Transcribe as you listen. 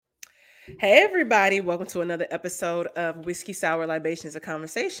Hey, everybody, welcome to another episode of Whiskey Sour Libations and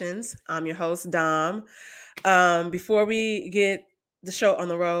Conversations. I'm your host, Dom. Before we get the show on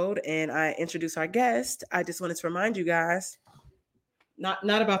the road and I introduce our guest, I just wanted to remind you guys not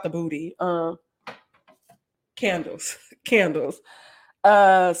about the booty, candles, candles.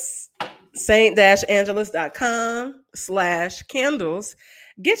 Uh, saint-angelus.com/candles.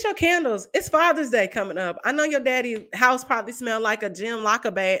 Get your candles. It's Father's Day coming up. I know your daddy house probably smell like a gym locker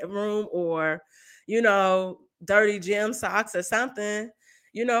room or, dirty gym socks or something,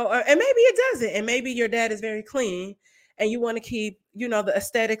 and maybe it doesn't. And maybe your dad is very clean and you want to keep, the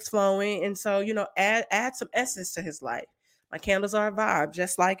aesthetics flowing. And so, add some essence to his life. My candles are a vibe,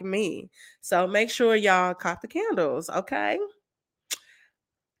 just like me. So make sure y'all cop the candles, okay?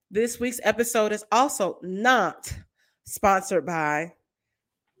 This week's episode is also not sponsored by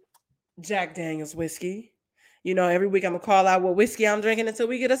Jack Daniels whiskey. Every week I'm going to call out what whiskey I'm drinking until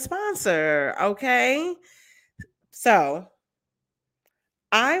we get a sponsor. Okay. So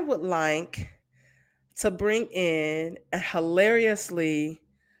I would like to bring in a hilariously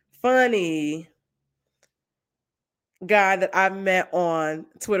funny guy that I've met on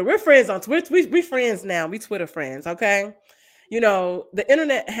Twitter. We're friends on Twitter. We friends now. We Twitter friends. Okay. The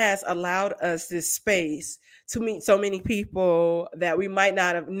internet has allowed us this space to meet so many people that we might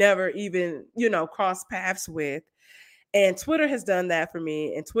not have never even, crossed paths with. And Twitter has done that for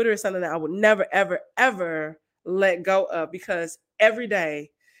me. And Twitter is something that I would never, ever, ever let go of because every day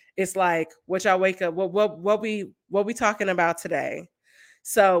it's like what y'all wake up, what we talking about today.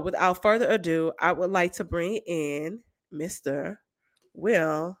 So without further ado, I would like to bring in Mr.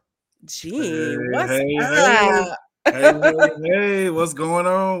 Will G. Hey, What's hey, hey, up? hey, what's going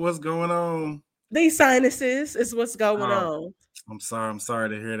on? What's going on? These sinuses is what's going Oh, on. I'm sorry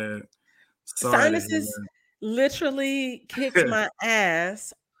to hear that. Sorry to hear Sinuses that. literally kicked my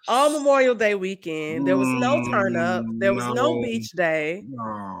ass all Memorial Day weekend. There was no turn up. There was no No, beach day.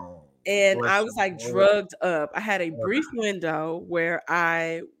 no. And Bless I was your like heart. drugged up. I had a brief window where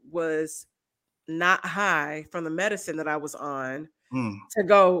I was not high from the medicine that I was on Mm, to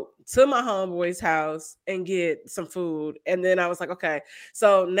go to my homeboy's house and get some food. And then I was like, okay.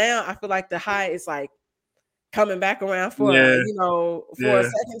 So now I feel like the high is like coming back around yeah, for a yeah.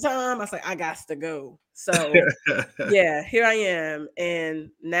 second time. I was like, I got to go. So yeah, here I am. And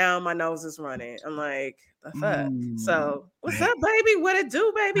now my nose is running. I'm like, the fuck. Mm, So what's man. up, baby? What it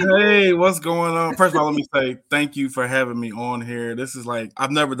do, baby Hey, boo? what's going on? First of all, let me say thank you for having me on here. This is like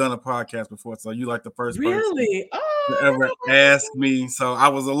I've never done a podcast before, so you like the first person Really? to Oh, ever ask me. So I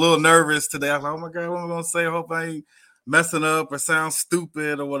was a little nervous today. I was like, oh my God, what am I going to say? I hope I ain't messing up or sound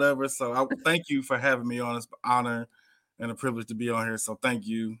stupid or whatever. So I thank you for having me on. It's an honor and a privilege to be on here. So thank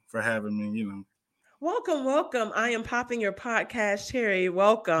you for having me. welcome, welcome. I am popping your podcast cherry.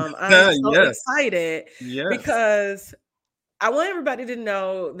 Welcome. I'm so Yes. excited Yes. because I want everybody to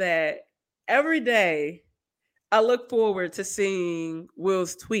know that every day I look forward to seeing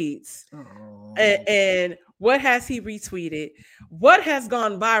Will's tweets Oh, and what has he retweeted? What has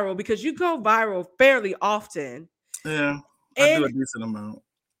gone viral? Because you go viral fairly often. yeah, I do And a decent amount.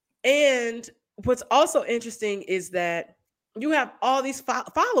 and what's also interesting is that you have all these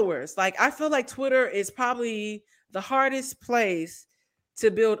followers. Like I feel like Twitter is probably the hardest place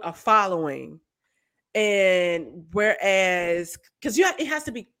to build a following. And whereas because it has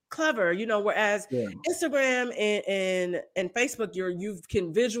to be clever, whereas Yeah. Instagram and Facebook, you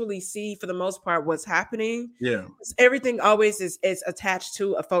can visually see for the most part what's happening. Yeah. Everything always is attached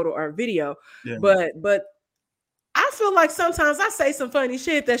to a photo or a video. Yeah. But I feel like sometimes I say some funny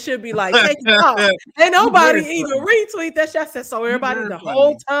shit that should be like taken off. And You nobody very even funny. retweet that shit. I said, so You everybody, very the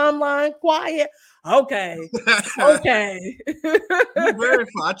whole funny. timeline quiet. Okay. Okay. You very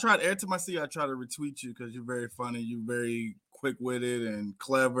fun. I tried every time I see you, I try to retweet you because you're very funny. You're very quick witted and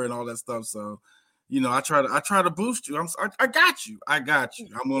clever and all that stuff. So, I try to boost you. I got you. I got you.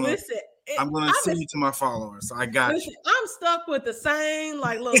 Listen, I'm gonna I've been send you to my followers. So I got listen, I'm stuck with the same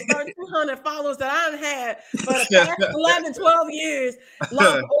like little you. 1,300 followers that I've had for the past 11, 12 years,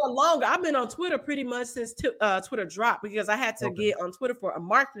 long or longer. I've been on Twitter pretty much since Twitter dropped because I had to Okay. get on Twitter for a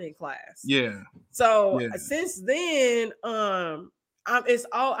marketing class. Yeah. So Yeah. since then, I'm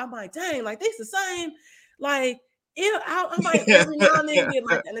like, dang, like this the same, like I might every now and then get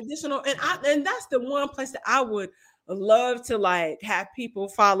like an additional, and that's the one place that I would love to like have people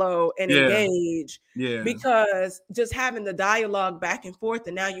follow and Yeah. engage Yeah. because just having the dialogue back and forth,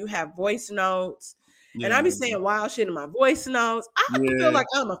 and now you have voice notes, and I Yeah. be saying wild shit in my voice notes. I feel Yeah. like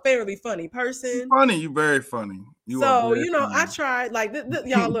I'm a fairly funny You're person. funny. You're very funny. You are So very I funny. tried like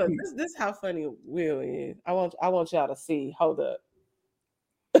y'all look. This how funny Will is. I want y'all to see. Hold up.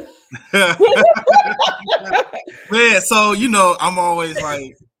 Man, so you know, I'm always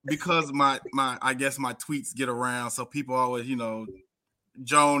like, because my I guess my tweets get around, so people always, you know,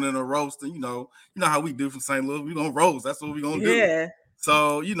 Joan and a roast, and you know how we do from St. Louis, we gonna roast. That's what we gonna do. Yeah.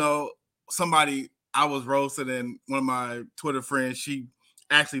 So, you know, somebody I was roasted, and one of my Twitter friends, she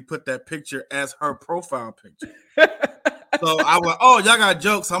actually put that picture as her profile picture. So I was like, oh, y'all got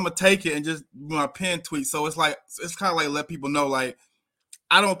jokes, so I'm gonna take it and just my pin tweet. So it's like, it's kind of like let people know, like,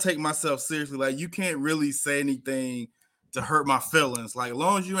 I don't take myself seriously. Like, you can't really say anything to hurt my feelings. Like, as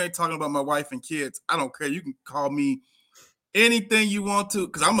long as you ain't talking about my wife and kids, I don't care. You can call me anything you want to,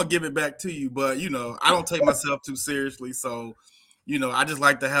 because I'm gonna give it back to you. But you know, I don't take myself too seriously. So, you know, I just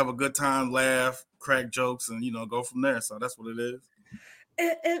like to have a good time, laugh, crack jokes, and you know, go from there. So that's what it is.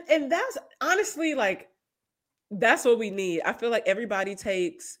 And that's honestly like, that's what we need. I feel like everybody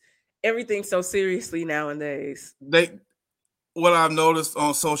takes everything so seriously nowadays. What I've noticed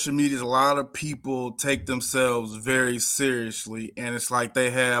on social media is a lot of people take themselves very seriously, and it's like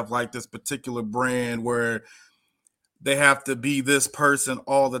they have like this particular brand where they have to be this person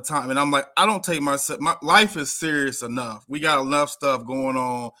all the time. And I'm like, I don't take my life is serious enough. We got enough stuff going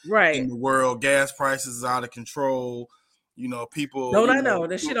on in Right. the world. Gas prices is out of control. You know, people, Don't I know?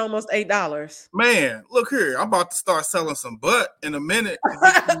 This shit almost $8. man, look here. I'm about to start selling some butt in a minute.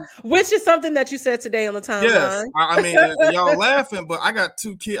 Which is something that you said today on the Yes. timeline. I mean, y'all laughing, but I got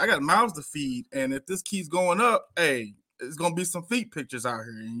 2 kids. I got mouths to feed. And if this keeps going up, hey, it's going to be some feet pictures out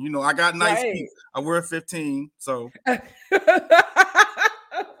here. And, you know, I got nice Right. feet. I wear 15. So.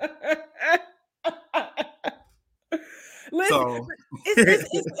 Listen, So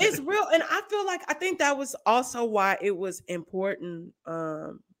it's real, and I feel like I think that was also why it was important.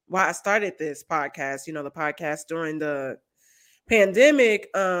 Why I started this podcast, you know, the podcast during the pandemic.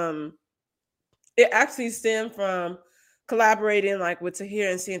 It actually stemmed from collaborating like with Tahir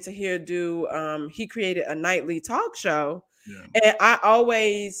and seeing Tahir do. He created a nightly talk show, yeah. and I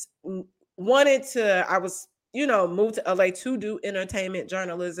always wanted to. I was, you know, moved to LA to do entertainment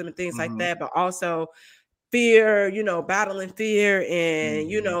journalism and things like that, but also fear, you know, battling fear and,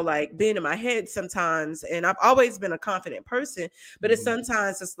 you know, like being in my head sometimes. And I've always been a confident person, but it's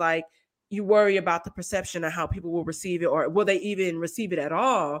sometimes it's like you worry about the perception of how people will receive it, or will they even receive it at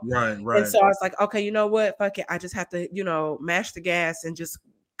all? Right. And so I was like, okay, you know what? Fuck it. I just have to, you know, mash the gas and just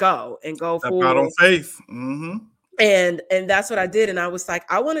go Step out on forward. faith. And that's what I did. And I was like,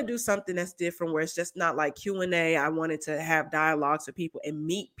 I want to do something that's different, where it's just not like Q&A. I wanted to have dialogues with people and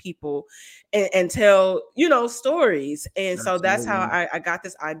meet people and tell, you know, stories. And so that's how I got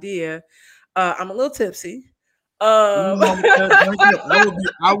this idea. I'm a little tipsy. I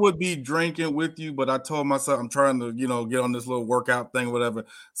would be drinking with you, but I told myself I'm trying to, you know, get on this little workout thing, whatever.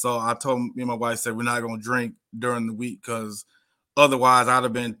 So I told me and my wife, said we're not gonna drink during the week, because otherwise I'd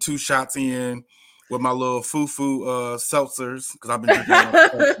have been 2 shots in with my little foo-foo seltzers, because I've been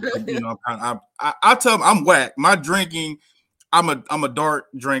drinking. You know, I tell them I'm whack. My drinking, I'm a dark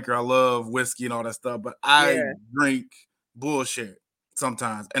drinker. I love whiskey and all that stuff, but I drink bullshit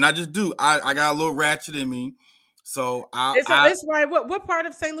sometimes, and I just do. I got a little ratchet in me. So it's right. What part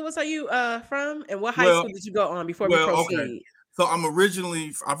of St. Louis are you from, and what high school did you go on before we proceed? Okay. So I'm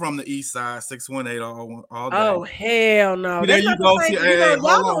from the east side, 618 all day. Oh hell no! See, there you go. See, hey,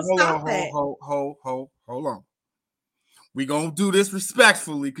 hold on. We gonna do this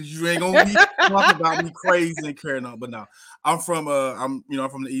respectfully, because you ain't gonna be talking about me crazy and carrying on. But no, I'm from I'm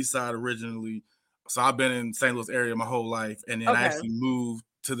from the east side originally. So I've been in St. Louis area my whole life, and then I actually moved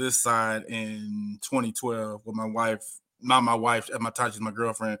to this side in 2012 with my wife. Not my wife, at my time she's my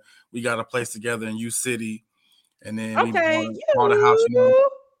girlfriend. We got a place together in U City, and then we bought a house. You know,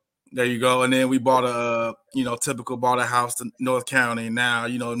 there you go. And then we bought a bought a house in North County. And now,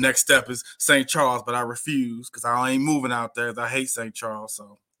 you know, next step is St. Charles, but I refuse, because I ain't moving out there. I hate St. Charles.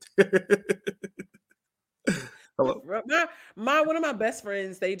 So. Hello. One of my best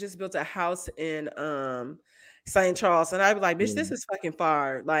friends, they just built a house in St. Charles, and I was like, bitch, this is fucking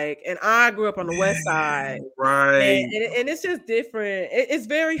far. Like, and I grew up on the west side, right? And it's just different. It's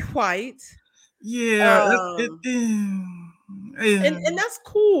very white. Yeah, and that's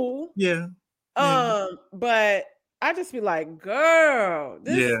cool. Yeah. But I just be like, girl,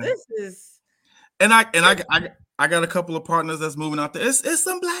 this is. And I got a couple of partners that's moving out there. It's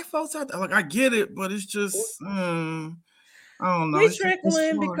some black folks out there. Like, I get it, but it's just I don't know. We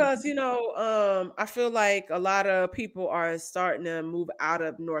trickling because, you know, I feel like a lot of people are starting to move out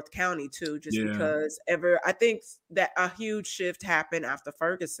of North County too, just because I think that a huge shift happened after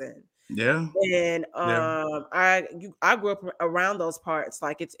Ferguson. Yeah. And I grew up around those parts.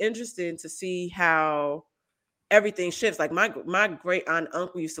 Like, it's interesting to see how everything shifts. Like my great aunt and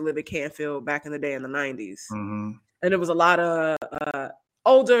uncle used to live in Canfield back in the day in the 90s. Mm-hmm. And there was a lot of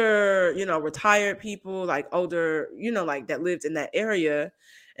older, retired people, like older, like that lived in that area.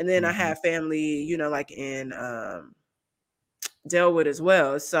 And then I had family, like in Delwood as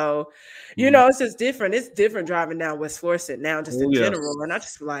well. So, it's just different. It's different driving down West Florissant now, just in general. And I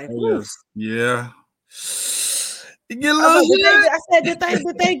just like, yeah. I said, did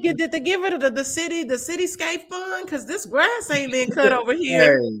they get rid of the cityscape fund? Because this grass ain't been cut over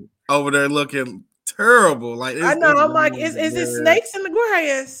here. Hey, over there looking terrible. Like I know. I'm like, is it snakes in the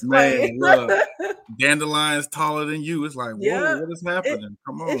grass? Man, look, dandelions taller than you. It's like, whoa, what is happening?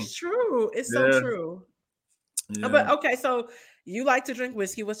 Come on. It's true. It's so true. Yeah. But okay, so you like to drink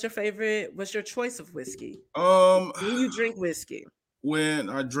whiskey. What's your favorite? What's your choice of whiskey? When you drink whiskey. When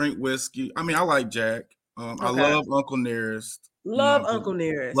I drink whiskey, I mean, I like Jack. I love Uncle Nearest. Love Uncle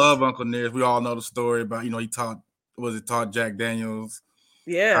Nearest. Love Uncle Nearest. We all know the story about, he taught Jack Daniels.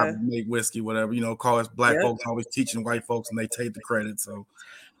 Yeah. How to make whiskey, whatever. Call us black folks always teaching white folks and they take the credit. So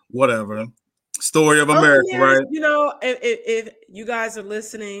whatever. Story of America, right? If you guys are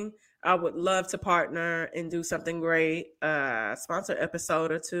listening, I would love to partner and do something great. Sponsor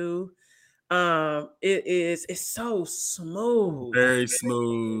episode or two. It's so smooth. Very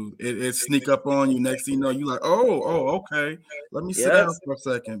smooth. It sneak up on you. Next thing you know, you like, oh, okay. Let me sit down for a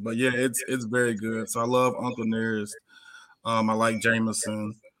second. But yeah, it's very good. So I love Uncle Nearest. I like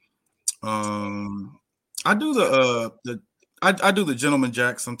Jameson. I do the Gentleman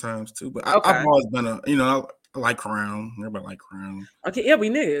Jack sometimes too, but I've always been I like Crown. Everybody like Crown. Okay, yeah, we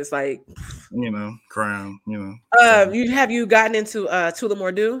niggas like Crown. Have you gotten into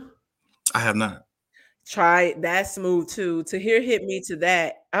Tullamore Dew? I have not. Try that smooth too. Tahir hit me to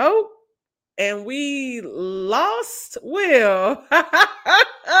that. Oh, and we lost Will.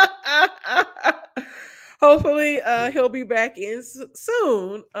 Hopefully, he'll be back in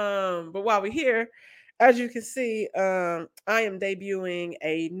soon. But while we're here, as you can see, I am debuting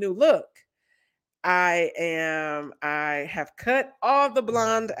a new look. I have cut all the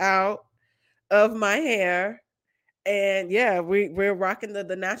blonde out of my hair. And yeah, we're rocking the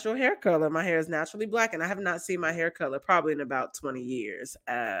natural hair color. My hair is naturally black, and I have not seen my hair color probably in about 20 years.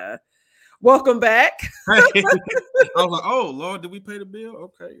 Welcome back. I was like, oh Lord, did we pay the bill?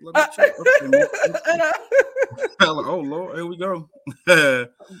 Okay, let me check. Oh Lord, here we go.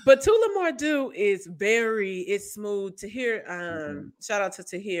 But Tullamore Dew is it's smooth. Tahir, shout out to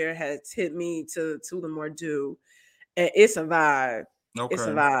Tahir, has hit me to Tullamore Dew, and it's a vibe. Okay. It's a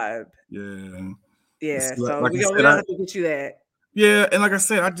vibe. Yeah. Yeah, so we don't have to get you that. Yeah, and like I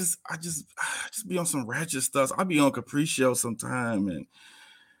said, I just be on some ratchet stuff. I'll be on Capriccio sometime, and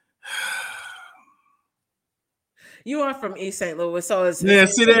you are from East St. Louis, so it's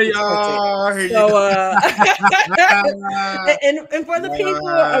see there you are. So and for the people,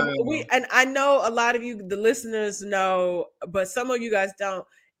 and I know a lot of you, the listeners, know, but some of you guys don't.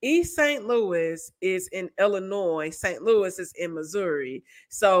 East St. Louis is in Illinois. St. Louis is in Missouri.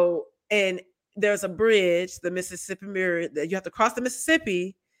 So there's a bridge, the Mississippi River, that you have to cross the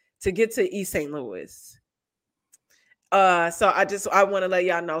Mississippi to get to East St. Louis. So I want to let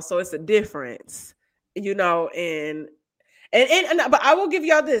y'all know. So it's a difference, and but I will give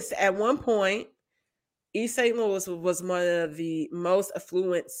y'all this. At one point, East St. Louis was one of the most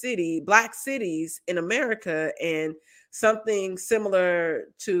affluent Black cities in America, and something similar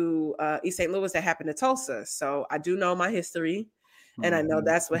to East St. Louis that happened to Tulsa. So I do know my history. And I know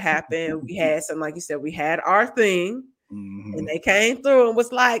that's what happened. We had some, like you said, we had our thing, and they came through and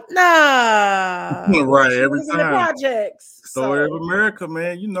was like, nah. Right, every time. The projects. Story of America,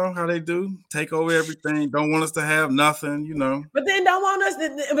 man. You know how they do. Take over everything. Don't want us to have nothing, But then don't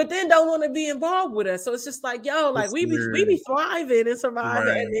want to be involved with us. So it's just like, yo, like we be thriving and surviving,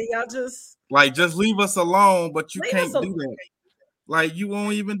 right. And then y'all just leave us alone, but you can't do that. Like, you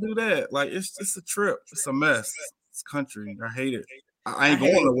won't even do that. Like, it's just a trip. It's a mess. It's country. I hate it. I ain't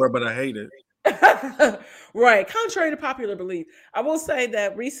going nowhere, but I hate it. Right. Contrary to popular belief, I will say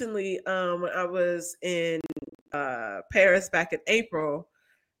that recently, when I was in Paris back in April,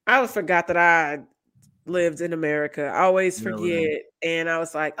 I forgot that I lived in America. I always forget, and I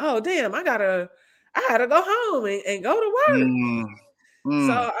was like, "Oh, damn! I had to go home and go to work."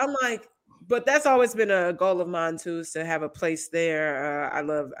 So I'm like, but that's always been a goal of mine too, is to have a place there.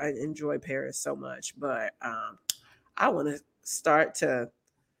 I enjoy Paris so much, but I want to start to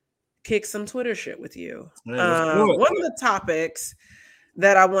kick some Twitter shit with you. Yeah, one of the topics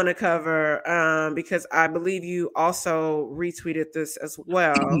that I want to cover, because I believe you also retweeted this as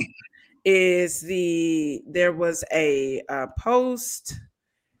well, is there was a post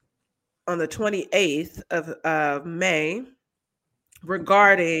on the 28th of May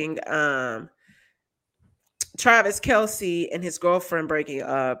regarding Travis Kelce and his girlfriend breaking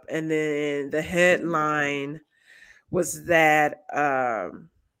up. And then the headline was that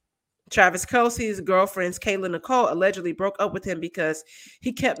Travis Kelce's girlfriend, Kayla Nicole, allegedly broke up with him because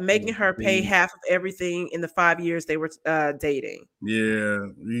he kept making her pay half of everything in the 5 years they were dating. Yeah.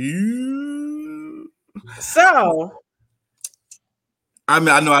 So, I mean,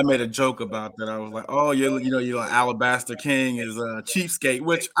 I know I made a joke about that. I was like, "Oh, your Alabaster King is a cheapskate,"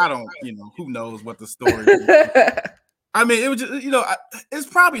 which I don't, who knows what the story is. I mean, it was just, it's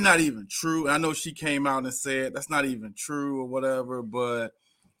probably not even true. I know she came out and said that's not even true or whatever, but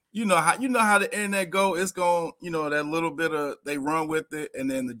you know how the internet go. It's going, that little bit of they run with it, and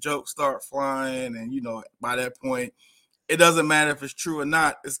then the jokes start flying, and by that point, it doesn't matter if it's true or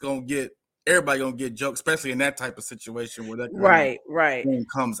not. It's gonna get everybody gonna get jokes, especially in that type of situation where that kind of thing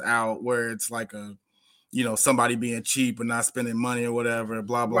comes out, where it's like a, somebody being cheap and not spending money or whatever,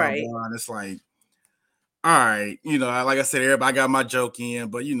 blah blah blah, and it's like, all right, like I said, everybody got my joke in,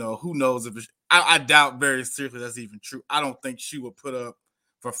 but who knows if it's, I doubt very seriously that's even true. I don't think she would put up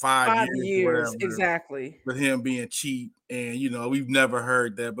for 5 years exactly, with him being cheap, and we've never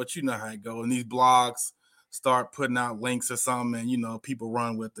heard that, but you know how it goes. And these blogs start putting out links or something, and people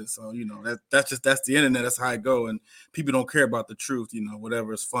run with it. So that's the internet. That's how it go, and people don't care about the truth.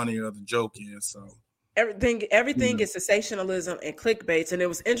 Whatever is funny or the joke is. So everything is sensationalism and clickbaits, and it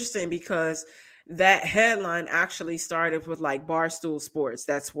was interesting because that headline actually started with like Barstool Sports.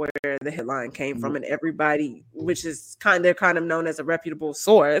 That's where the headline came from, and everybody, which is kind of known as a reputable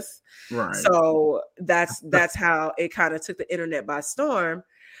source, right? So that's how it kind of took the internet by storm.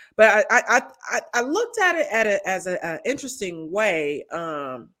 But I looked at it as an interesting way,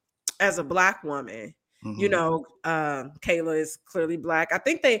 as a Black woman. Kayla is clearly Black. I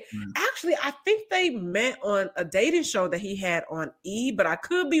think they met on a dating show that he had on E, but I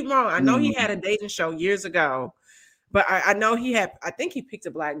could be wrong. I know he had a dating show years ago, but I know I think he picked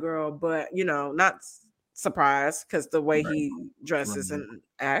a Black girl, but not surprised because the way he dresses and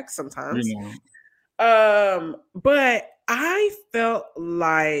acts sometimes. But I felt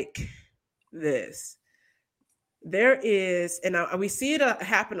like this. There is, and we see it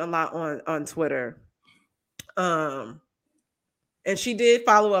happen a lot on Twitter. And she did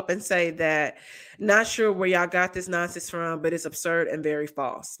follow up and say that, not sure where y'all got this nonsense from, but it's absurd and very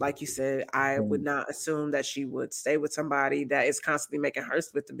false. Like you said, I would not assume that she would stay with somebody that is constantly making her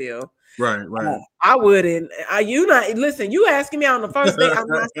split the bill. Right. I wouldn't. Listen, you asking me on the first date, I'm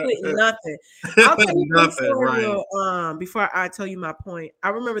not splitting nothing. I'll tell you nothing, right. Before I tell you my point, I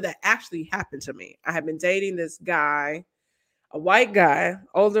remember that actually happened to me. I had been dating this guy, a white guy,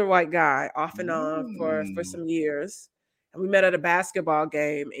 older white guy, off and on for some years. And we met at a basketball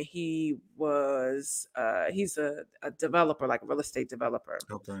game, and he was he's a developer, like a real estate developer.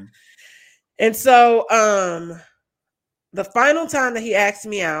 Okay. And so the final time that he asked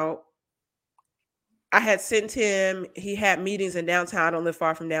me out, I had sent him, he had meetings in downtown. I don't live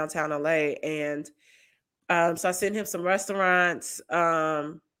far from downtown LA. And so I sent him some restaurants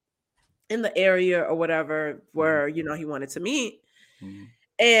in the area or whatever where, he wanted to meet.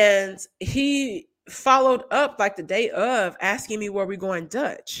 And he followed up like the day of, asking me where we going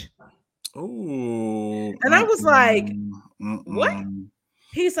Dutch. Oh. And I was like, what?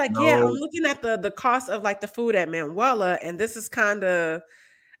 He's like, yeah, I'm looking at the cost of like the food at Manuela, and this is kind of,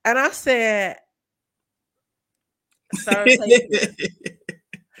 and I said, sorry,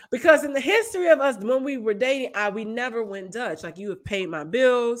 because in the history of us, when we were dating, we never went Dutch. Like, you have paid my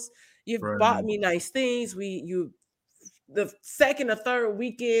bills, you've bought me nice things. The second or third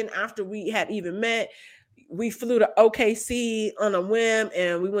weekend after we had even met, we flew to OKC on a whim,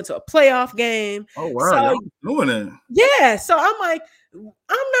 and we went to a playoff game. Oh wow, so, doing it. Yeah, so I'm like, I'm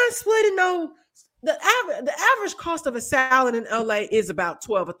not splitting no. The average cost of a salad in LA is about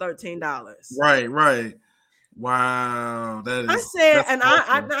 $12 or $13. Right. Wow, that is. I said, and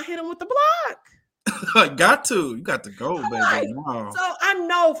I hit him with the block. You got to go, baby. Right. Wow. So I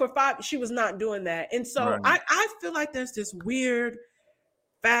know for five she was not doing that, and so I feel like there's this weird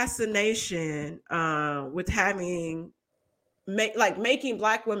fascination with making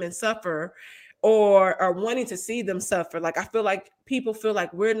Black women suffer, or wanting to see them suffer. Like, I feel like people feel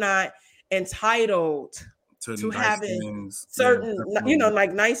like we're not entitled to nice having things. Certain,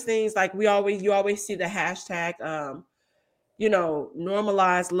 like nice things. Like you always see the hashtag,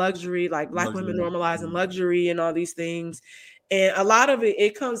 normalize luxury, like Black women normalizing luxury and all these things. And a lot of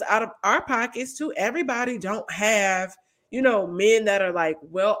it comes out of our pockets too. Everybody don't have, men that are like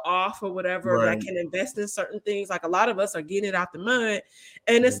well off or whatever that can invest in certain things. Like, a lot of us are getting it out the mud.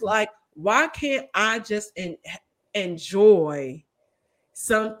 And it's like, Why can't I just enjoy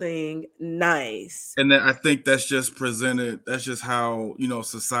something nice? And then I think that's just presented. That's just how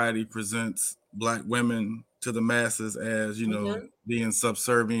society presents Black women to the masses as Mm-hmm. being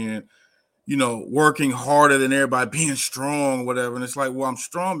subservient, working harder than everybody, being strong, whatever. And it's like, well, I'm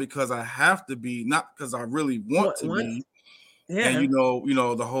strong because I have to be, not because I really want to Once, be. And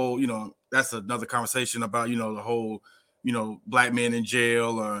yeah, the whole, that's another conversation about, the whole, Black men in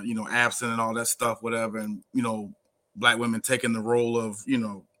jail or, absent and all that stuff, whatever. And, Black women taking the role of,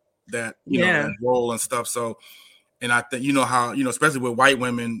 yeah, that role and stuff. So, and I think, how, especially with white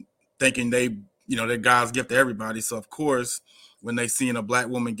women thinking they're God's gift to everybody. So of course, when they seeing a Black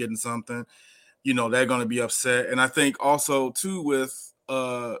woman getting something, they're going to be upset. And I think also too with,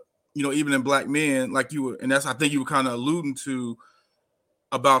 even in Black men, like you were, and that's, I think you were kind of alluding to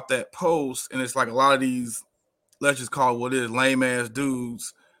about that post. And it's like a lot of these, let's just call it what it is, lame ass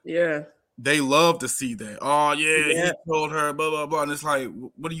dudes. yeah, They love to see that. Oh yeah, yeah, he told her, blah, blah, blah. And it's like,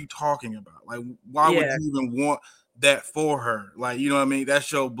 what are you talking about? Like, why would yeah. you even want that for her? Like, you know what I mean?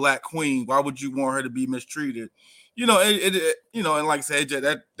 That's your Black queen. Why would you want her to be mistreated? And like I said,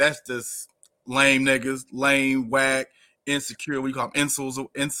 that's just lame niggas, lame, whack, insecure. We call them incels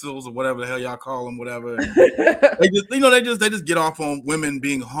or whatever the hell y'all call them, whatever. They just get off on women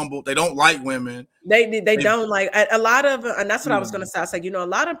being humble. They don't like women. They don't like a lot of, and that's what I was Yeah. going to say. I was like, a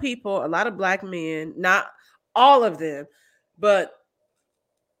lot of people, a lot of Black men, not all of them, but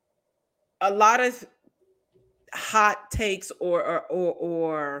a lot of hot takes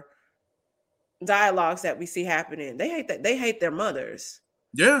or dialogues that we see happening. They hate their mothers.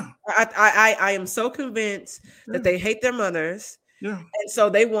 Yeah. I am so convinced that they hate their mothers. Yeah. And so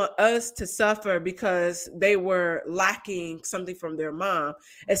they want us to suffer because they were lacking something from their mom,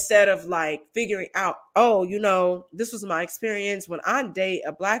 instead of like figuring out, oh, this was my experience when I date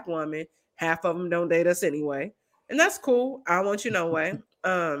a Black woman. Half of them don't date us anyway. And that's cool. I want you no way.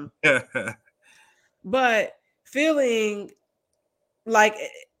 But feeling like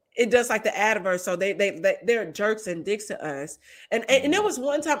it does like the adverse. So they're jerks and dicks to us. And there was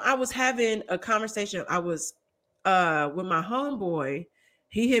one time I was having a conversation. I was with my homeboy.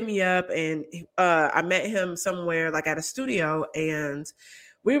 He hit me up and I met him somewhere like at a studio, and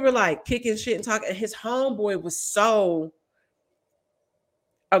we were like kicking shit and talking. And his homeboy was so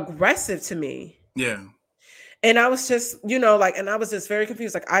aggressive to me. Yeah. And I was just, and I was just very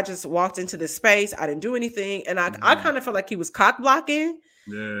confused. Like I just walked into this space. I didn't do anything. And I kind of felt like he was cock blocking.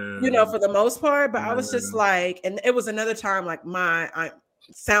 Yeah. For the most part. But I was just like, and it was another time like I'm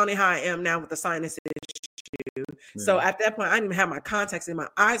sounding how I am now with the sinus issue. Yeah. So at that point, I didn't even have my contacts in, my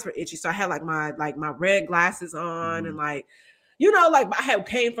eyes were itchy. So I had like my red glasses on, and like, like I had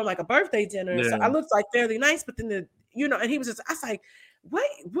came from like a birthday dinner. So I looked like fairly nice, but then and he was just, I was like,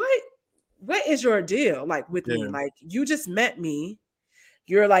 what is your deal like with me? Like you just met me.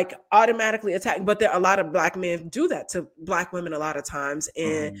 You're like automatically attacking, but there are a lot of Black men do that to Black women a lot of times.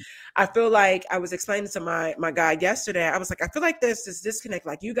 And I feel like I was explaining to my guy yesterday, I was like, I feel like there's this disconnect.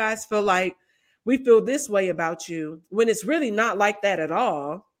 Like you guys feel like we feel this way about you when it's really not like that at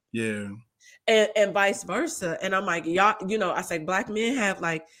all. Yeah. And vice versa. And I'm like, y'all, I say Black men have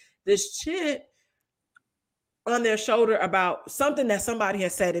like this chip on their shoulder about something that somebody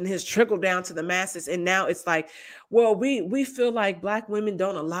has said and has trickled down to the masses. And now it's like, well, we feel like Black women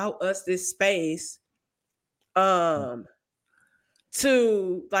don't allow us this space to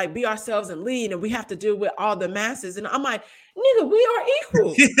like be ourselves and lead, and we have to deal with all the masses. And I'm like, nigga, we are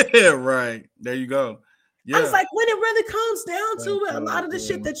equal. Yeah, right. There you go. Yeah. I was like, when it really comes down to it, a lot of the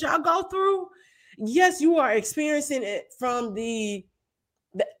shit that y'all go through, yes, you are experiencing it from the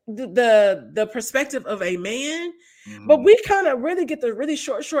perspective of a man, but we kind of really get the really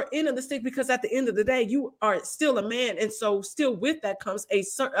short end of the stick, because at the end of the day, you are still a man, and so still with that comes a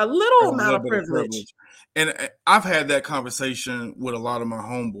little amount of privilege. And I've had that conversation with a lot of my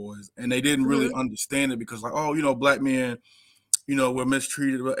homeboys, and they didn't really understand it because, like, oh, Black men, we're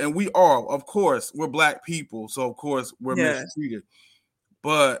mistreated, and we are, of course, we're Black people, so of course we're mistreated.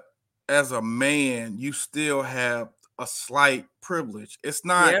 But as a man, you still have a slight privilege. It's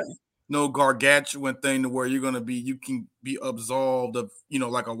not no gargantuan thing to where you can be absolved of,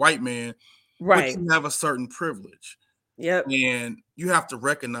 like a white man, right? But you have a certain privilege. Yep. And you have to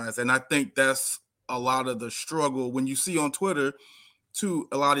recognize, and I think that's a lot of the struggle when you see on Twitter too.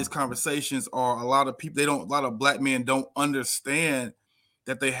 A lot of these conversations are a lot of people, a lot of Black men don't understand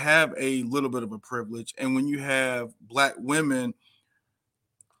that they have a little bit of a privilege. And when you have Black women,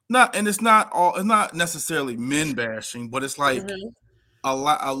 it's not necessarily men bashing, but it's like a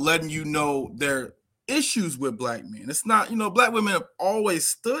lot letting their issues with black men. It's not, black women have always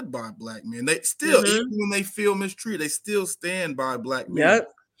stood by black men. They still, even when they feel mistreated, they still stand by black men.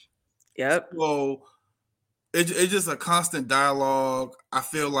 Yep. So it's just a constant dialogue. I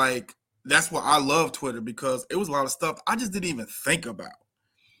feel like that's why I love Twitter, because it was a lot of stuff I just didn't even think about.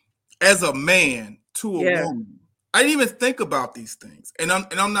 As a man to a woman, I didn't even think about these things. And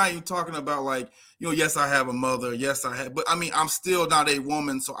I'm not even talking about like, yes, I have a mother. Yes, I have. But I mean, I'm still not a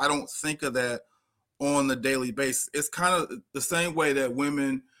woman, so I don't think of that on the daily basis. It's kind of the same way that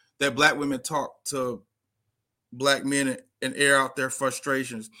black women talk to black men and air out their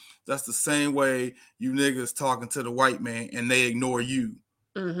frustrations. That's the same way you niggas talking to the white man and they ignore you.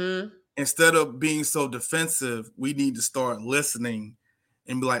 Instead of being so defensive, we need to start listening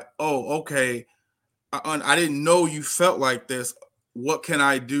and be like, oh, okay, I didn't know you felt like this. What can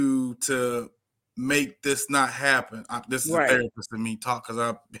I do to make this not happen? This is a therapist in me talk, because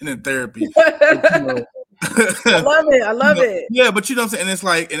I've been in therapy. But, I love it. Yeah, but you know what I'm saying? And it's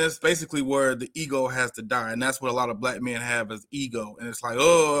like, and it's basically where the ego has to die. And that's what a lot of black men have, is ego. And it's like,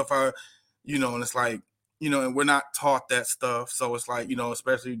 oh, if I, and it's like, and we're not taught that stuff. So it's like,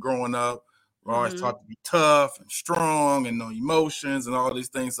 especially growing up, we're always taught to be tough and strong and no emotions and all these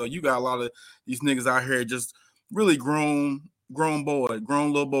things. So you got a lot of these niggas out here just really grown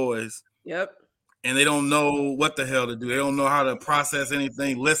little boys. Yep. And they don't know what the hell to do. They don't know how to process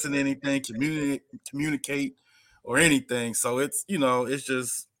anything, listen to anything, communicate or anything. So it's, it's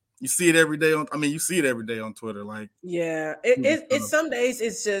just, you see it every day you see it every day on Twitter. Like, yeah, it's some days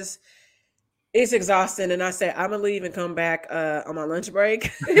it's exhausting. And I say, I'm gonna leave and come back on my lunch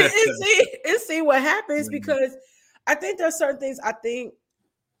break and see what happens, because I think there's certain things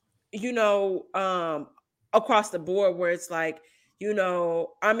across the board where it's like,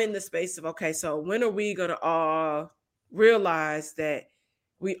 I'm in the space of, okay, so when are we gonna all realize that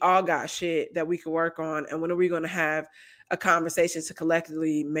we all got shit that we can work on, and when are we gonna have a conversation to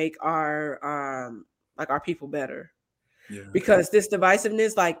collectively make our people better? Yeah. Because this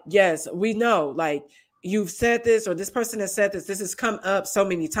divisiveness, like, yes, we know, like, you've said this, or this person has said this has come up so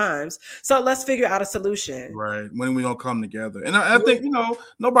many times. So let's figure out a solution. Right. When we gonna come together? And I think,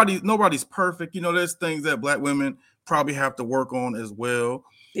 nobody's perfect. There's things that black women probably have to work on as well.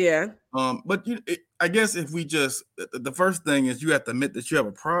 Yeah. But I guess if we just, the first thing is you have to admit that you have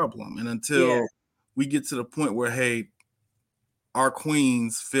a problem. And until we get to the point where, hey, our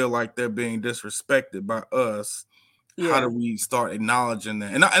queens feel like they're being disrespected by us, how do we start acknowledging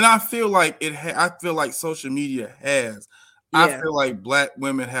that? And I feel like I feel like social media has. I feel like black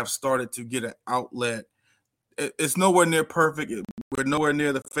women have started to get an outlet. It's nowhere near perfect. We're nowhere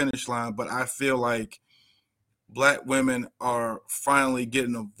near the finish line, but I feel like black women are finally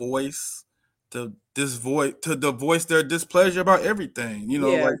getting a voice to voice their displeasure about everything.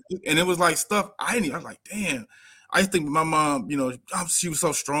 Like, and it was like stuff I was like, damn. I think my mom, she was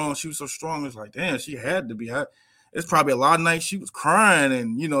so strong. She was so strong. It's like, damn, she had to be. It's probably a lot of nights she was crying,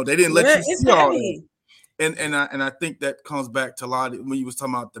 and they didn't let you see all that. And I think that comes back to a lot of, when you was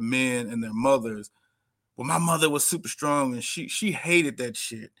talking about the men and their mothers. Well, my mother was super strong, and she hated that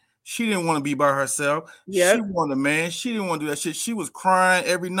shit. She didn't want to be by herself. She wanted a man. She didn't want to do that shit. She was crying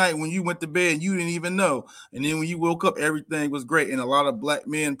every night when you went to bed, and you didn't even know. And then when you woke up, everything was great. And a lot of black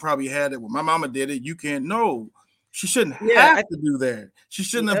men probably had it. Well, my mama did it. You can't know. She shouldn't have to do that. She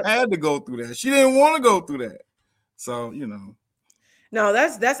shouldn't have had to go through that. She didn't want to go through that. So, No,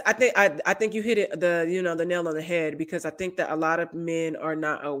 that's I think you hit it the nail on the head, because I think that a lot of men are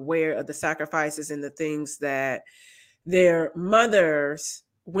not aware of the sacrifices and the things that their mothers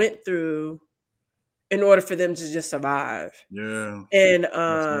went through in order for them to just survive. Yeah. And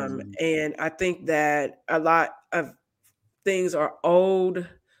I think that a lot of things are owed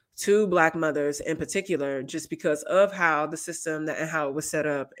to Black mothers in particular, just because of how the system and how it was set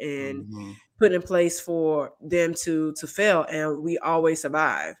up and put in place for them to fail, and we always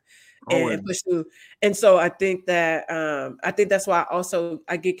survive and push through. And so I think that that's why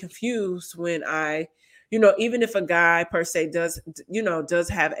I get confused when even if a guy per se does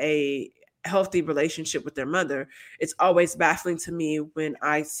have a healthy relationship with their mother, it's always baffling to me when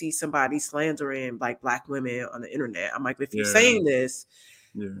I see somebody slandering like Black women on the internet. I'm like, if you're saying this,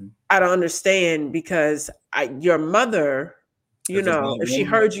 I don't understand, because your mother, if she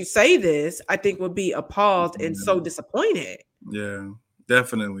heard you say this, I think would be appalled and so disappointed. Yeah,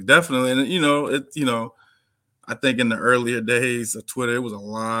 definitely. And I think in the earlier days of Twitter, it was a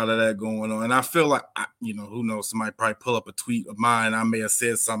lot of that going on. And I feel like, who knows, somebody probably pull up a tweet of mine. I may have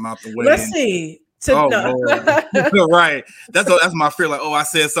said something out the way. Let's see. Right. That's my fear. Like, I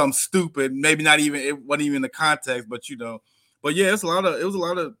said something stupid. Maybe it wasn't even the context, but But yeah, it was a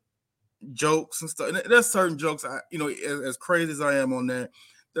lot of jokes and stuff. And there's certain jokes, as crazy as I am on that,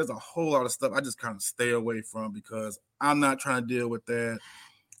 there's a whole lot of stuff I just kind of stay away from because I'm not trying to deal with that.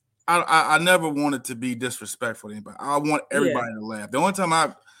 I never wanted to be disrespectful to anybody. I want everybody to laugh. The only time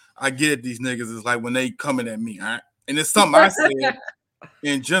I get at these niggas is like when they coming at me, all right? And it's something I said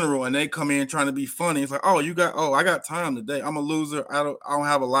in general, and they come in trying to be funny. It's like, I got time today. I'm a loser. I don't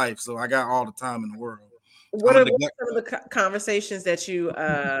have a life, so I got all the time in the world. What are some of the conversations that you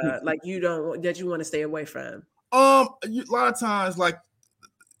that you want to stay away from? A lot of times, like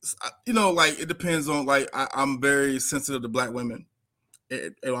it depends on I'm very sensitive to black women.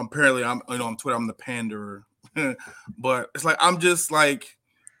 Apparently I'm on Twitter I'm the panderer, but it's like I'm just like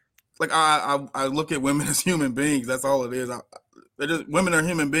I look at women as human beings. That's all it is. Women are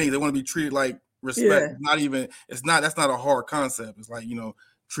human beings. They want to be treated like respect. Yeah. That's not a hard concept. It's like,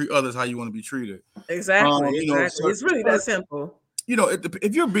 treat others how you want to be treated. Exactly. Exactly. It's really that simple.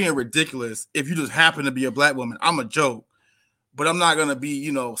 If you're being ridiculous, if you just happen to be a black woman, I'm a joke. But I'm not gonna be,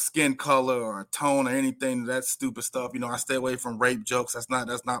 skin color or tone or anything that stupid stuff. I stay away from rape jokes. That's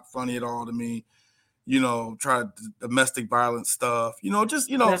not funny at all to me. Try domestic violence stuff. Certain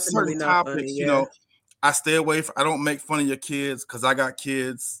topics. Funny, yeah. I stay away from. I don't make fun of your kids because I got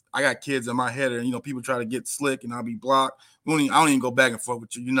kids. I got kids in my head, and people try to get slick, and I'll be blocked. I don't even go back and forth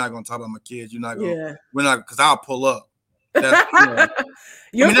with you. You're not gonna talk about my kids. You're not gonna. Yeah. We're not because I'll pull up.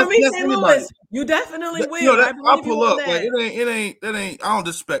 You're from East St. Louis. You definitely will. I'll pull up. Like it ain't. I don't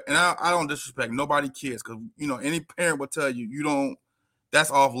disrespect, and I don't disrespect nobody kids because any parent will tell you you don't. That's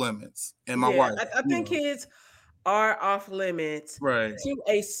off limits. And my wife. I think kids are off limits, right, to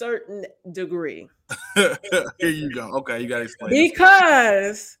a certain degree. Here you go. Okay, you gotta explain.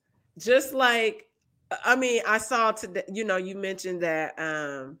 Because just like I saw today. You mentioned that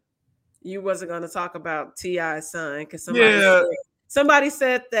you wasn't going to talk about T.I.'s son because somebody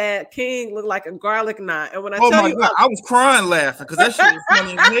said that King looked like a garlic knot, and when I tell you, God, I was crying laughing because that shit was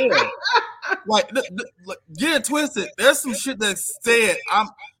funny as hell. Like, get it twisted. There's some shit that said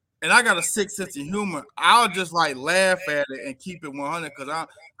and I got a sick sense of humor. I'll just laugh at it and keep it 100 because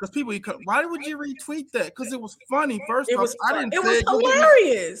people. Why would you retweet that? Because it was funny. First off, I didn't. It was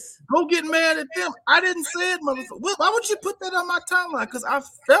hilarious. Go get mad at them. I didn't say it, motherfucker. Why would you put that on my timeline? Because I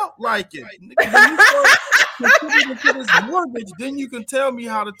felt like it. Then you can tell me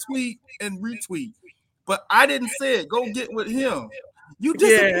how to tweet and retweet. But I didn't say it. Go get with him. You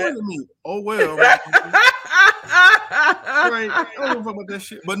disappointed me. Oh well. Right. I don't know about that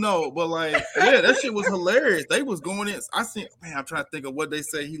shit. But that shit was hilarious. They was going in. I'm trying to think of what they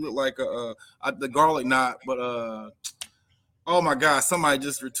say. He looked like the garlic knot, but oh my God, somebody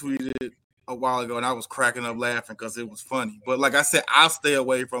just retweeted it a while ago, and I was cracking up laughing because it was funny. But like I said, I'll stay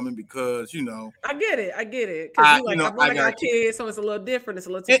away from it because I get it. Because I got kids, so it's a little different. It's a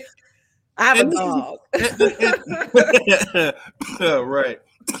little. I have a dog. Right.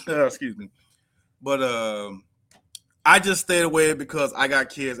 Excuse me. But I just stayed away because I got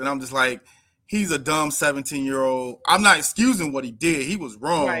kids, and I'm just like, he's a dumb 17-year-old. I'm not excusing what he did. He was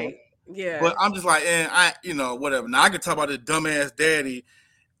wrong. Right. Yeah. But I'm just like, whatever. Now I can talk about his dumbass daddy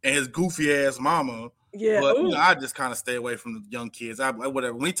and his goofy ass mama. Yeah. But I just kind of stay away from the young kids.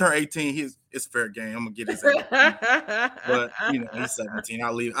 Whatever. When he turned 18, it's fair game. I'm gonna get his ass. But he's 17.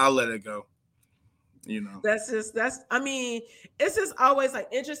 I'll let it go. It's just always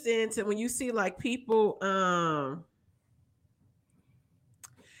interesting to when you see people how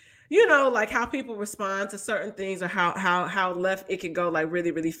people respond to certain things or how left it can go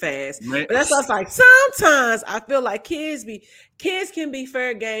really, really fast. But that's what's sometimes I feel like kids can be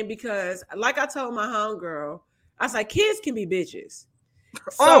fair game because like I told my homegirl, I was like, kids can be bitches.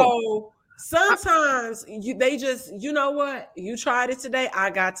 So sometimes they just, what? You tried it today. I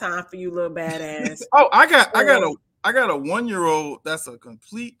got time for you, little badass. I got a 1-year-old that's a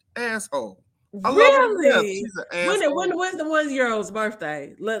complete asshole. Really? She's an asshole. When's the 1-year-old's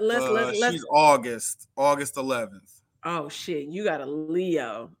birthday? Let's. She's August 11th. Oh shit! You got a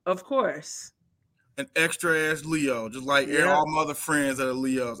Leo, of course. An extra ass Leo, just like all my other friends that are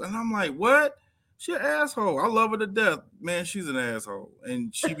Leos, and I'm like, what? She an asshole. I love her to death, man. She's an asshole,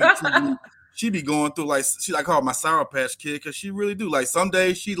 and she be going through I call her my Sour Patch Kid because she really do. Some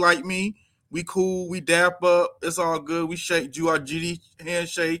days she like me, we cool, we dap up, it's all good. We do our GD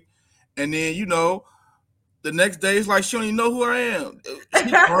handshake, and then the next day it's like she don't even know who I am.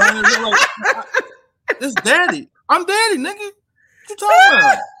 She crying, this daddy. I'm daddy, nigga. What you talking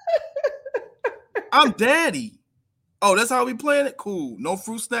about? I'm daddy. Oh, that's how we playing it? Cool. No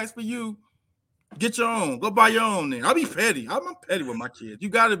fruit snacks for you. Get your own. Go buy your own then. I'll be petty. I'm petty with my kids. You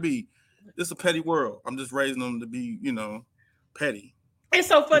got to be. This is a petty world. I'm just raising them to be, petty. It's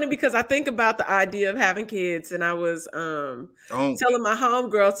so funny because I think about the idea of having kids, and I was telling my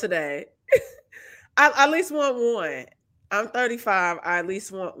homegirl today, I at least want one. I'm 35. I at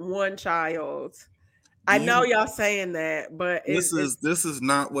least want one child. I know y'all saying that, but this is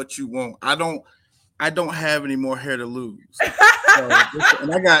not what you want. I don't have any more hair to lose. And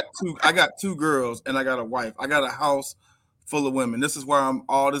I got two girls and I got a wife. I got a house full of women. This is why I'm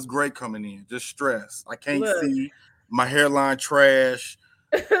all this gray coming in. Just stress. I can't see my hairline trash.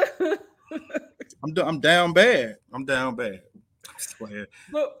 I'm down bad. I'm down bad.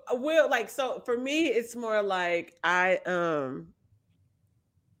 But Will, like, so for me, it's more like I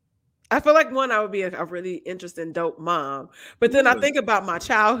feel like one, I would be a really interesting, dope mom. But then I think about my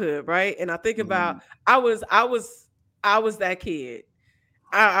childhood, right? And I think about I was that kid.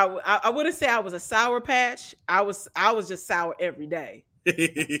 I wouldn't say I was a sour patch. I was just sour every day.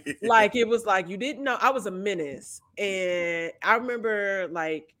 Like it was like you didn't know I was a menace. And I remember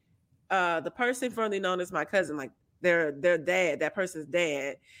like the person formerly known as my cousin, like their dad, that person's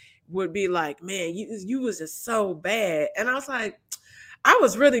dad, would be like, "Man, you was just so bad." And I was like, I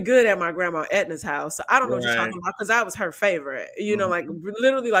was really good at my grandma Edna's house. So I don't know what you're talking about because I was her favorite, you know, like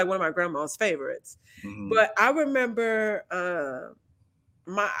literally like one of my grandma's favorites. But I remember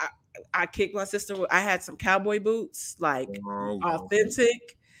I kicked my sister. I had some cowboy boots, like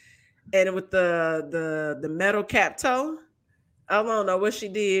authentic, and with the metal cap toe. I don't know what she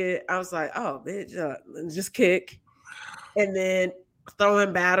did. I was like, oh, bitch, just kick. And then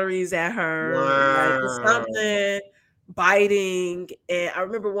throwing batteries at her, like something, biting. And I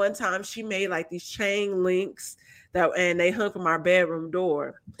remember one time she made like these chain links and they hung from our bedroom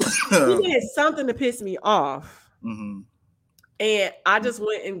door. She did something to piss me off. And I just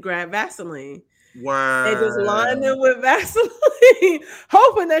went and grabbed Vaseline. Wow. And just lined them with Vaseline,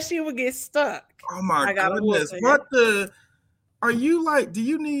 hoping that she would get stuck. Oh my goodness. What the... Are you like,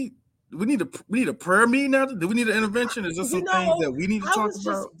 we need a prayer meeting now? Do we need an intervention? Is there some things that we need to talk about? I was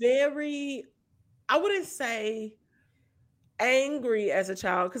just I wouldn't say angry as a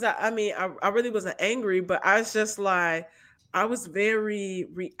child, because I really wasn't angry, but I was just like, I was very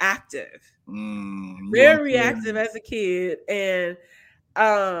reactive. Very reactive as a kid. And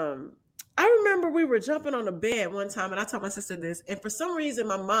I remember we were jumping on the bed one time, and I told my sister this, and for some reason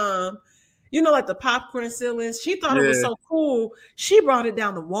my mom, you know, like the popcorn ceilings, she thought it was so cool. She brought it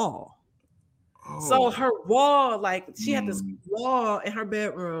down the wall. So her wall, like she had this wall in her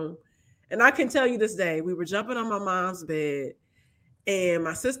bedroom. And I can tell you this day, we were jumping on my mom's bed and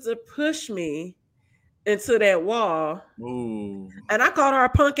my sister pushed me into that wall. And I called her a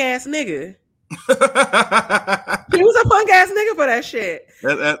punk ass nigga. He was a punk ass nigga for that shit.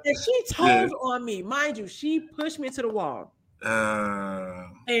 And she told on me. Mind you, she pushed me to the wall.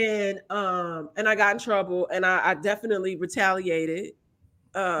 And I got in trouble, and I definitely retaliated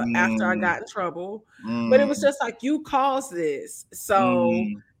after I got in trouble. But it was just like, you caused this. So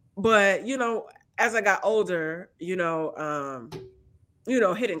but you know, as I got older, you know,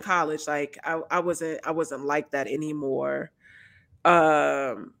 hitting college, like I wasn't like that anymore.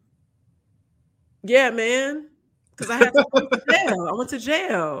 Yeah, man, because I had to go to jail. I went to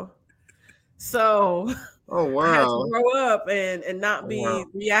jail. So oh wow! I had to grow up and not be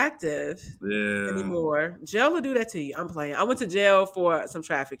reactive anymore. Jail will do that to you. I'm playing. I went to jail for some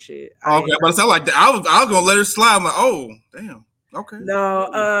traffic shit. Okay, but it sounded like that. I was gonna let her slide. I'm like, oh damn. Okay. No.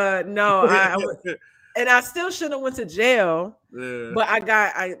 And I still shouldn't have went to jail. But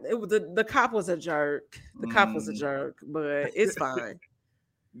the cop was a jerk. The cop was a jerk, but it's fine.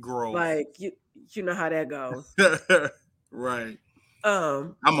 Gross. Like you know how that goes. Right.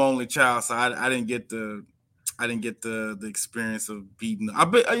 I'm an only child, so I didn't get the experience of beating.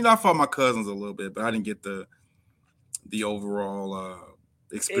 I fought my cousins a little bit, but I didn't get the overall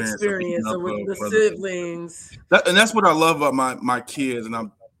experience of with the siblings. And that's what I love about my kids. And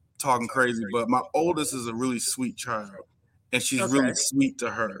I'm talking crazy, but my oldest is a really sweet child, and she's really sweet to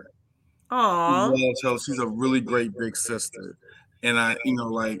her. Aww. She's a really great big sister. And like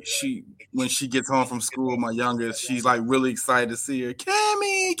when she gets home from school, my youngest, she's like really excited to see her.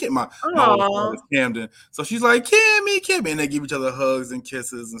 Cammy, my oldest is Camden. So she's like, Cammy. And they give each other hugs and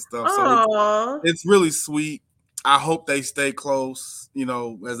kisses and stuff. So it's really sweet. I hope they stay close,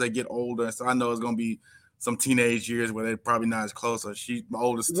 as they get older. So I know it's going to be some teenage years where they're probably not as close. So my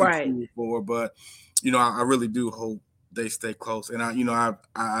oldest is 2, but, I really do hope they stay close. And I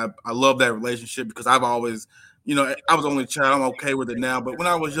love that relationship because I've always, I was only a child. I'm okay with it now. But when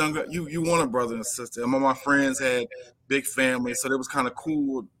I was younger, you want a brother and sister. And my friends had big families, so it was kind of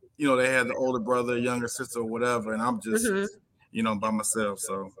cool. They had the older brother, younger sister, or whatever. And I'm just, by myself.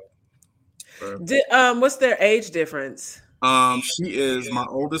 So, what's their age difference? She is, my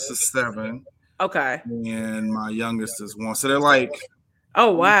oldest is 7, Okay. and my youngest is 1. So they're like,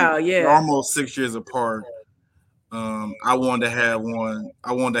 Oh wow, they're yeah. almost 6 years apart. I wanted to have one.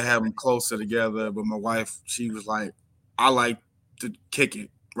 I wanted to have them closer together, but my wife, she was like, I like to kick it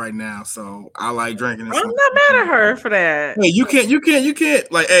right now, so I like drinking and I'm smoking. not mad at her for that. Hey, you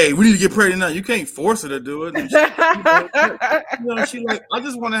can't. Like, hey, we need to get pregnant now. You can't force her to do it. And she like, I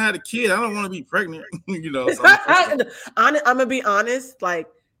just want to have a kid. I don't want to be pregnant. So I'm gonna be honest. Like,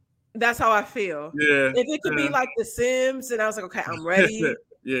 that's how I feel. yeah. If it could be like The Sims, and I was like, okay, I'm ready.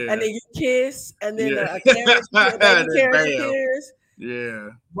 Yeah. And then you kiss, and then Yeah. a carriage, a baby carriage Bam. appears. Yeah.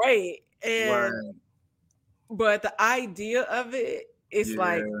 Right. And Right. but the idea of it is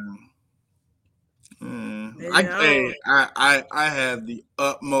like, I have the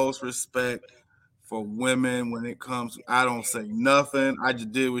utmost respect for women when it comes. I don't say nothing. I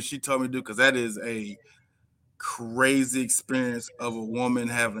just did what she told me to do, because that is a crazy experience of a woman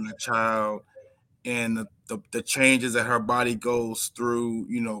having a child, and the changes that her body goes through,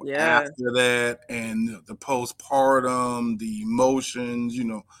 after that, and the postpartum, the emotions,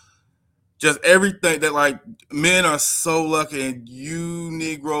 just everything that, like, men are so lucky, and you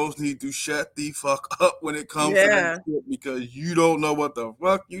Negroes need to shut the fuck up when it comes to that shit, because you don't know what the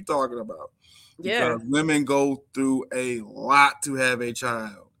fuck you talking about. Because women go through a lot to have a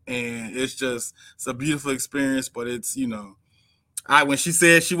child, and it's a beautiful experience. But it's, when she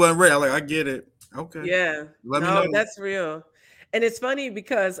said she wasn't ready, I was like, I get it. Okay. Yeah. Let me know. That's real. And it's funny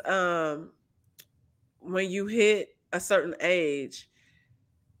because when you hit a certain age,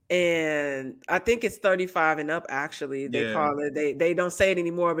 and I think it's 35 and up, actually, they call it, they don't say it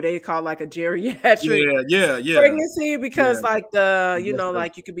anymore, but they call it like a geriatric pregnancy, because like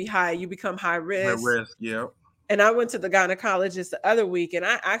like you could be you become high risk. Yeah. And I went to the gynecologist the other week, and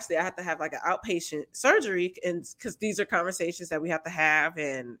I had to have like an outpatient surgery, and because these are conversations that we have to have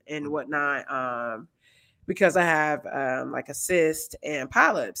and whatnot. Because I have like a cyst and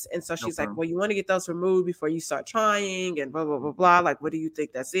polyps. And so she's like, well, you want to get those removed before you start trying, and blah, blah, blah, blah. Like, what do you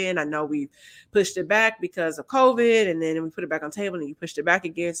think that's in? I know we pushed it back because of COVID, and then we put it back on the table, and you pushed it back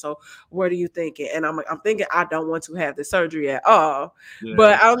again. So what are you thinking? And I'm thinking, I don't want to have the surgery at all. Yeah.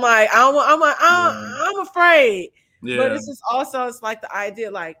 But I'm like, I'm afraid. Yeah. But it's just also, it's like the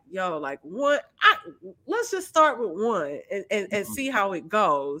idea, like, yo, like let's just start with one and see how it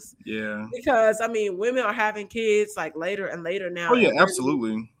goes. Yeah. Because I mean, women are having kids like later and later now. Oh yeah,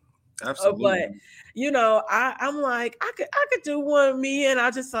 absolutely. But I'm like, I could do one with me, and I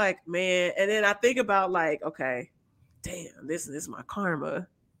just like, man. And then I think about like, okay, damn, this is my karma.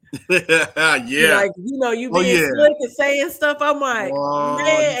 Yeah. Like, you being slick and saying stuff. I'm like,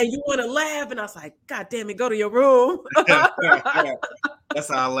 man, and you want to laugh, and I was like, God damn it, go to your room. That's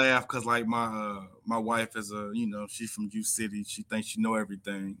how I laugh, because like my wife is she's from U City. She thinks she know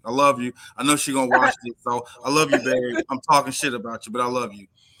everything. I love you. I know she gonna watch it, so I love you, babe. I'm talking shit about you, but I love you.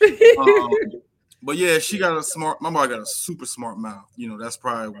 But yeah, my mom got a super smart mouth. That's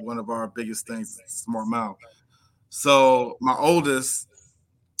probably one of our biggest things, smart mouth. So my oldest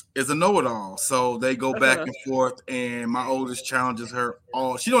is a know-it-all. So they go back and forth, and my oldest challenges her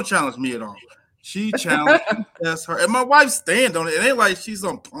all. She don't challenge me at all. She challenges her, and my wife stand on it. It ain't like she's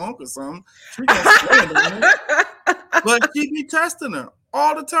on punk or something. She gonna stand on it. But she be testing her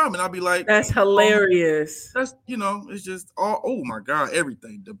all the time, and I'll be like, that's hilarious. That's it's just oh my God,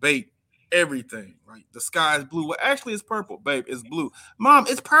 everything, debate, everything. Like, the sky is blue. Well, actually, it's purple, babe. It's blue. Mom,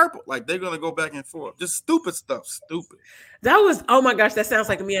 it's purple. Like, they're gonna go back and forth. Just stupid stuff. Stupid. That was, oh my gosh, that sounds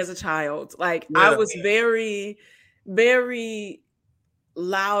like me as a child. Like, I was very, very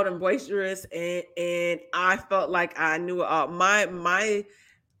loud and boisterous, and I felt like I knew it all. My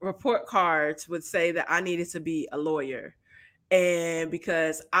report cards would say that I needed to be a lawyer, and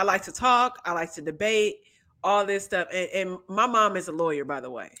because I like to talk, I like to debate, all this stuff. And my mom is a lawyer, by the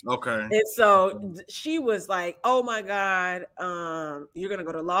way. Okay. And so she was like, oh my God, you're going to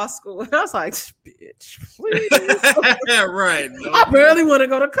go to law school. And I was like, bitch, please. Yeah, right. No. I barely want to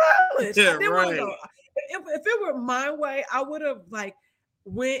go to college. Yeah, right. If it were my way, I would have like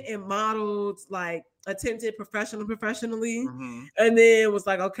went and modeled, like attempted professionally. Mm-hmm. And then was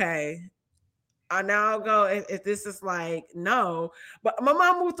like, okay, I now go if this is like, no. But my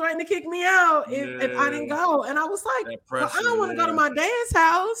mom would threaten to kick me out if I didn't go. And I was like, well, I don't want to go to my dad's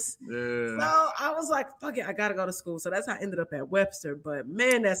house. Yeah. So I was like, fuck it, I gotta go to school. So that's how I ended up at Webster. But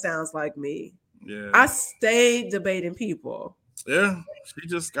man, that sounds like me. Yeah. I stayed debating people. Yeah. She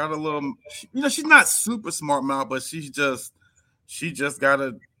just got a little, she's not super smart mouth, but she just got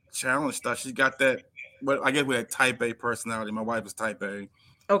a challenge stuff. She got that, but I guess we had type A personality. My wife is type A.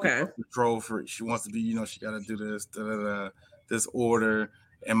 Okay. Control freak. She wants to be, she got to do this, this order.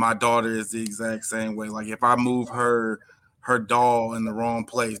 And my daughter is the exact same way. Like if I move her doll in the wrong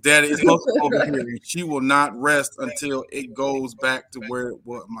place, Daddy, it's supposed to go over here. And she will not rest until it goes back to where it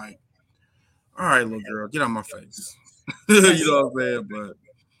was. I'm like, all right, little girl, get on my face. You know what I'm saying?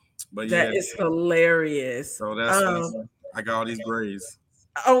 But yeah, that is hilarious. so that's I got all these grades.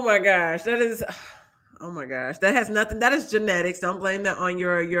 Oh my gosh, that is. Oh my gosh, that has nothing. That is genetics. Don't blame that on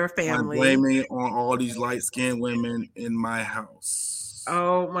your family. I'm blaming on all these light skinned women in my house.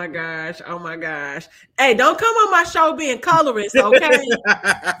 Oh my gosh. Oh my gosh. Hey, don't come on my show being colorist, okay?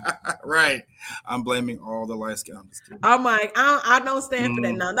 Right. I'm blaming all the light skin. I'm just kidding. I'm like, I don't stand for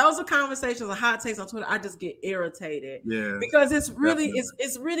that. Now, those are conversations or hot takes on Twitter. I just get irritated. Yeah. Because it's really,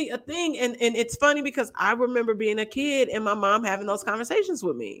 it's really a thing. And it's funny because I remember being a kid and my mom having those conversations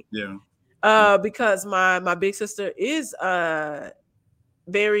with me. Yeah. Because my big sister is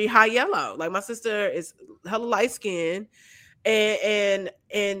very high yellow. Like my sister is hella light skinned. And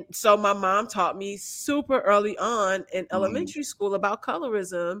so my mom taught me super early on in elementary school about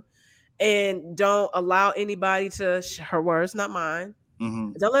colorism and don't allow anybody to, her words, not mine.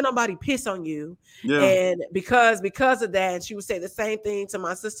 Don't let nobody piss on you. Yeah. And because of that, and she would say the same thing to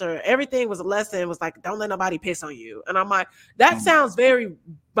my sister. Everything was a lesson. It was like, don't let nobody piss on you. And I'm like, that sounds very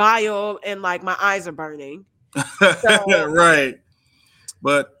vile and like my eyes are burning. So, right.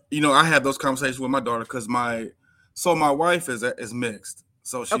 But I had those conversations with my daughter because my wife is mixed.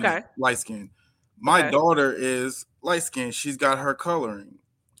 So she's light skinned. My daughter is light skinned. She's got her coloring.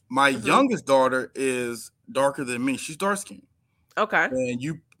 My youngest daughter is darker than me. She's dark skinned. Okay.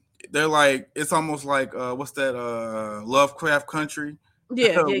 And they're like, it's almost like what's that Lovecraft Country?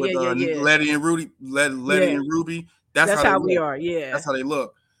 Yeah, with yeah. Letty and Ruby. That's how we are. Yeah. That's how they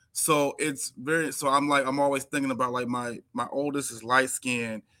look. So it's so I'm always thinking about like my oldest is light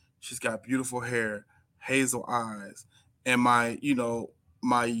skinned. She's got beautiful hair, hazel eyes, and my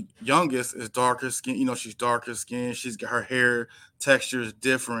youngest is darker skin. She's darker skin. She's got her hair texture is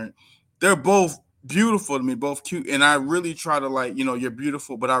different. They're both beautiful to me, both cute, and I really try to you're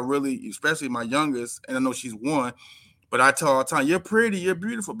beautiful, but I really, especially my youngest, and I know she's one, but I tell her all the time, you're pretty, you're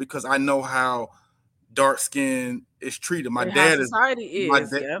beautiful, because I know how dark skin is treated. My dad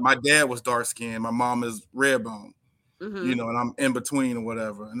was dark skinned. My mom is red bone. And I'm in between or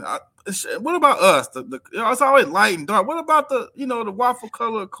whatever. And what about us? It's always light and dark. What about the waffle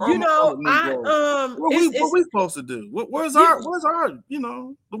color? What we supposed to do? Where's our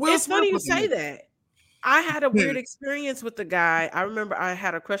It's funny you say that. I had a weird experience with the guy. I remember I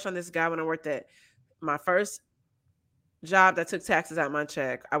had a crush on this guy when I worked at my first job that took taxes out my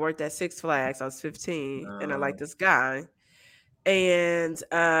check. I worked at Six Flags. I was 15, and I liked this guy. And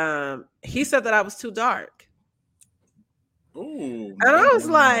he said that I was too dark. Ooh, and I was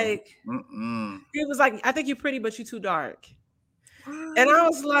like, he was like, I think you're pretty, but you're too dark. And I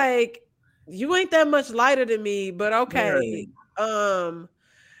was like, you ain't that much lighter than me, but okay. And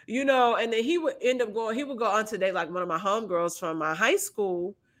then he would go on to date like one of my homegirls from my high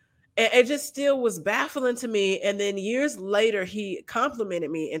school. And it just still was baffling to me. And then years later, he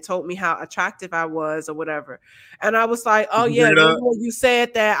complimented me and told me how attractive I was or whatever. And I was like, oh, yeah, when you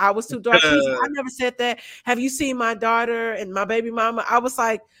said that I was too dark. Like, I never said that. Have you seen my daughter and my baby mama? I was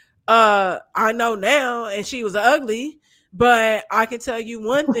like, I know now. And she was ugly. But I can tell you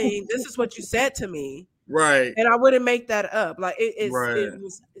one thing. This is what you said to me. Right. And I wouldn't make that up. Like it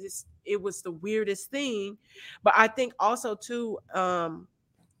was the weirdest thing. But I think also, too,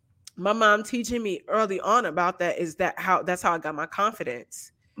 my mom teaching me early on about that is that's how I got my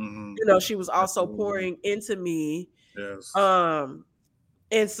confidence. She was also pouring into me. Yes.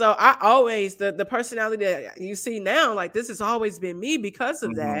 And so I always the personality that you see now, like this has always been me because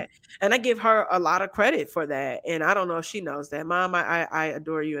of that. And I give her a lot of credit for that. And I don't know if she knows that. Mom, I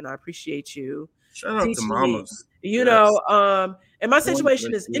adore you and I appreciate you. Shout out to mamas. And my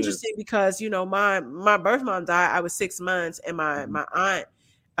situation is interesting because my birth mom died. I was 6 months, and my aunt,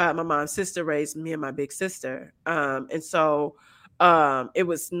 my mom's sister, raised me and my big sister. And so it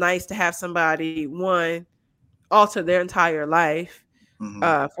was nice to have somebody, one, alter their entire life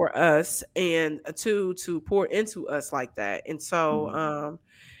for us, and two, to pour into us like that. And so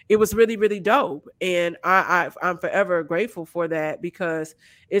it was really, really dope. And I'm forever grateful for that, because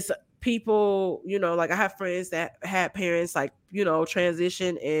it's people, like I have friends that had parents like,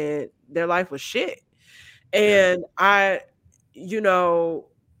 transition and their life was shit. And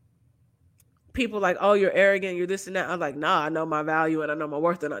people like, oh, you're arrogant, you're this and that. I'm like, nah, I know my value and I know my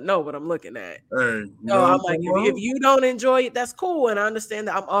worth and I know what I'm looking at. So I'm like, if you don't enjoy it, that's cool. And I understand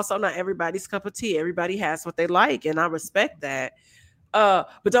that I'm also not everybody's cup of tea. Everybody has what they like, and I respect that. But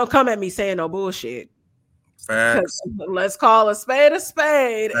don't come at me saying no bullshit. Because Facts. let's call a spade. And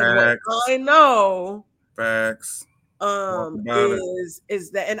what Facts. I know Facts. Talk about it.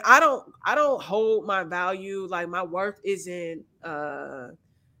 is that, and I don't hold my value, like my worth isn't I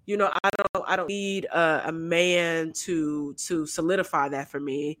don't need a man to solidify that for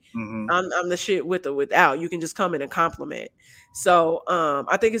me. Mm-hmm. I'm the shit with or without. You can just come in and compliment. So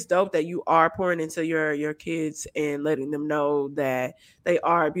I think it's dope that you are pouring into your kids and letting them know that they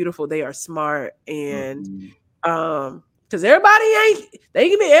are beautiful, they are smart, and Mm-hmm. because everybody ain't, they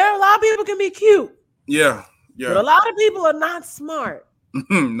can be, a lot of people can be cute, Yeah. but a lot of people are not smart.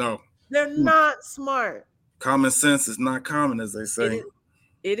 No. They're not smart. Common sense is not common, as they It say.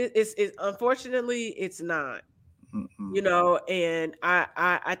 is. It unfortunately it's not. Mm-mm. And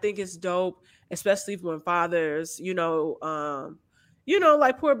I think it's dope, especially when fathers, like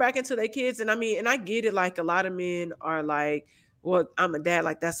pour back into their kids. And I mean, and I get it, like a lot of men are like, well, I'm a dad,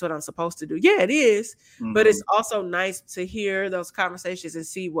 like that's what I'm supposed to do. Yeah, it is. But Mm-hmm. it's also nice to hear those conversations and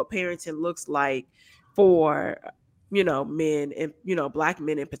see what parenting looks like for men, and black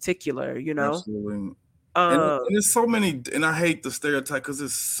men in particular. Absolutely. And Um there's so many, and I hate the stereotype because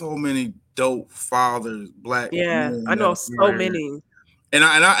there's so many dope fathers, black yeah, I men that know are out so here. many. And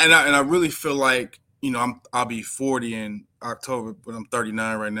I really feel like, I'll be 40 in October, but I'm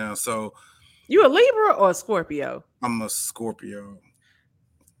 39 right now. So You a Libra or a Scorpio? I'm a Scorpio.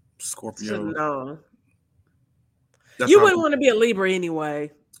 Should Scorpio. know. That's You how. wouldn't want to be a Libra anyway.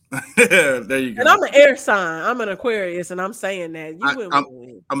 There you And go. I'm an air sign. I'm an Aquarius, and I'm saying that you I, wouldn't I'm, want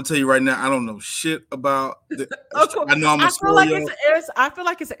to. I'm gonna tell you right now, I don't know shit about the. Of course, I know I'm a I feel like Scorpio. it's an air. I feel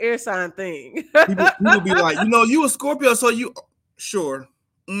like it's an air sign thing. People be like, you a Scorpio, so you sure.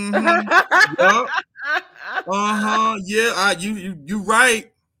 Mm-hmm. Yup. Uh-huh. Yeah, you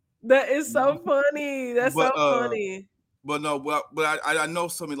right. That is so funny. That's so But funny. but no, but I know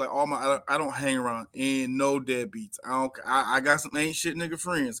something like I don't hang around and no deadbeats. I got some ain't shit nigga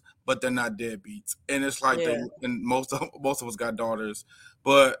friends, but they're not deadbeats. And it's like Yeah. and most of us got daughters,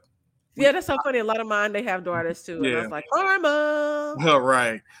 but Yeah, that's so funny. A lot of mine, they have daughters too, and I yeah, was like, karma.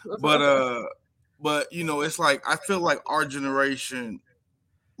 right. But it's like I feel like our generation,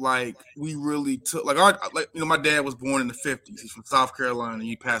 like we really took my dad was born in the 50s. He's from South Carolina.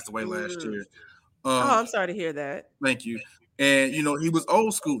 He passed away last year. Oh, I'm sorry to hear that. Thank you. And he was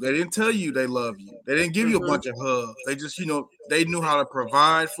old school. They didn't tell you they love you. They didn't give you a bunch of hugs. They just, they knew how to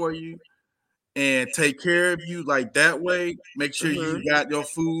provide for you and take care of you like that way. Make sure you got your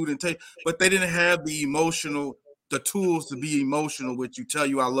food but they didn't have the tools to be emotional with you, tell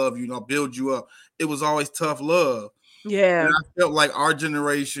you I love you, build you up. It was always tough love. Yeah. And I felt like our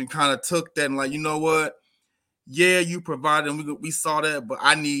generation kind of took that and like, you know what? Yeah, you provided, and we saw that, but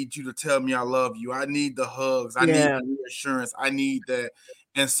I need you to tell me I love you. I need the hugs. I need the reassurance. I need that.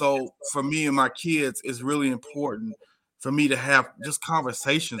 And so for me and my kids, it's really important for me to have just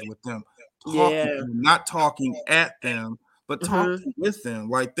conversations with them, talking to them, not talking at them, but talking with them.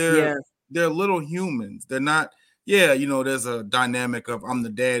 Like they're little humans. They're not, there's a dynamic of I'm the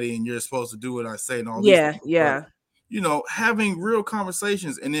daddy and you're supposed to do what I say and all these things. Yeah. But, having real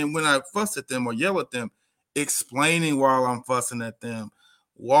conversations. And then when I fuss at them or yell at them, explaining while I'm fussing at them,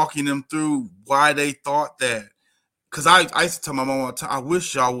 walking them through why they thought that. Because I used to tell my mom all the time, I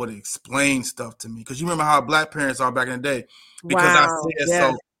wish y'all would explain stuff to me. Because you remember how black parents are back in the day. Because I said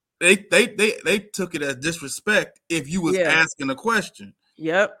so. They took it as disrespect if you was asking a question.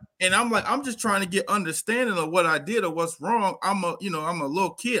 Yep. And I'm like, I'm just trying to get understanding of what I did or what's wrong. I'm a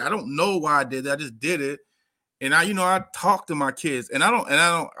little kid. I don't know why I did that. I just did it. And I talk to my kids, and I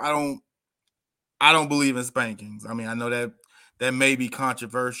don't believe in spankings. I mean, I know that may be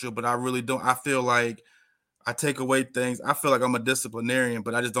controversial, but I really don't. I feel like I take away things. I feel like I'm a disciplinarian,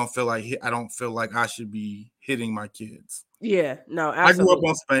 but I just don't feel like I should be hitting my kids. Yeah, no, absolutely. I grew up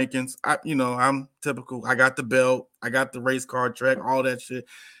on spankings. I'm typical. I got the belt. I got the race car track, all that shit,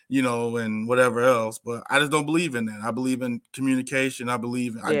 and whatever else. But I just don't believe in that. I believe in communication. I do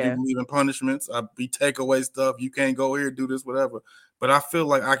believe in punishments. We take away stuff. You can't go here, do this, whatever. But I feel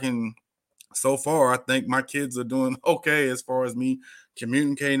like I can. So far, I think my kids are doing okay as far as me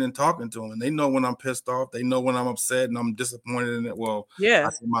communicating and talking to them. And they know when I'm pissed off. They know when I'm upset and I'm disappointed in it. Well, I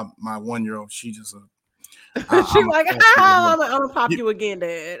see my 1-year-old, she just she's like, I'm gonna pop you again,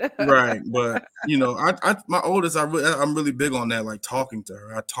 Dad. Right, but my oldest, I'm really big on that, like talking to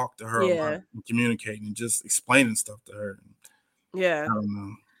her. I talk to her a lot and communicating and just explaining stuff to her. Yeah, I don't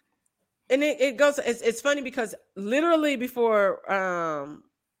know. And it goes. It's funny because literally before,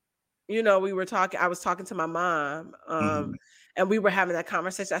 we were talking. I was talking to my mom, and we were having that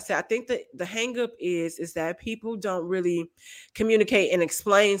conversation. I said, I think that the hang up is that people don't really communicate and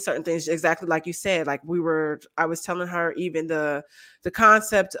explain certain things exactly like you said. Like I was telling her even the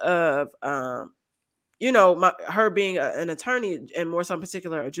concept of her being an attorney, and more so in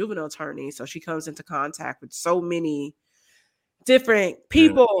particular a juvenile attorney. So she comes into contact with so many different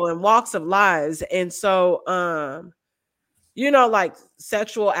people and walks of lives. And so like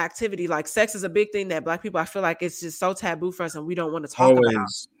sexual activity, like sex is a big thing that Black people, I feel like it's just so taboo for us and we don't want to talk about.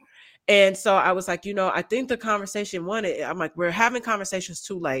 And so I was like, I think the conversation I'm like, we're having conversations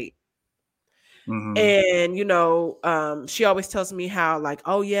too late. And she always tells me how, like,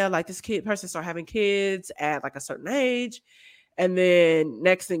 oh yeah, like this person start having kids at like a certain age, and then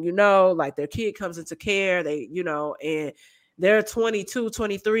next thing you know, like their kid comes into care, they and they're 22,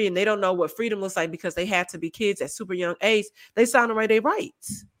 23, and they don't know what freedom looks like because they had to be kids at super young age. They signed away their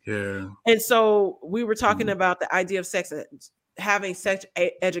rights. Yeah. And so we were talking about the idea of sex, having sex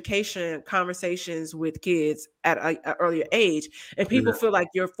education conversations with kids at an earlier age, and people feel like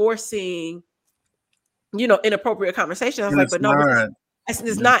you're forcing inappropriate conversation. I was like, but no,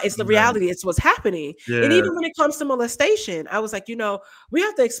 it's not. It's the reality. It's what's happening. Yeah. And even when it comes to molestation, I was like, we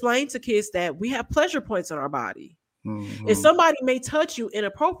have to explain to kids that we have pleasure points on our body. And somebody may touch you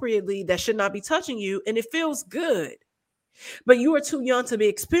inappropriately that should not be touching you, and it feels good, but you are too young to be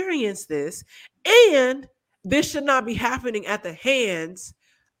experience this, and this should not be happening at the hands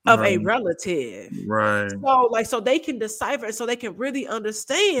of a relative. Right. So they can decipher, so they can really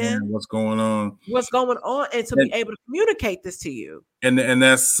understand what's going on, and to be able to communicate this to you. And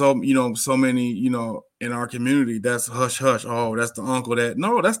that's so many, in our community, that's hush hush. Oh, that's the uncle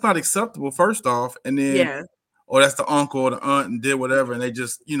no, that's not acceptable, first off. And then or that's the uncle or the aunt and did whatever, and they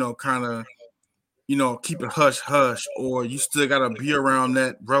just, kind of, keep it hush hush, or you still gotta be around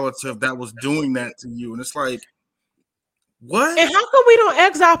that relative that was doing that to you. And it's like, what? And how come we don't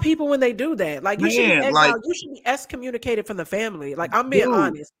exile people when they do that? Like, you should be exiled, you should be excommunicated from the family. Like, I'm being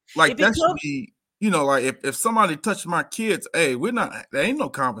honest. Like, that should be, like if somebody touched my kids, hey, there ain't no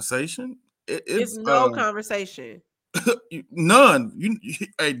conversation. It's no conversation. None.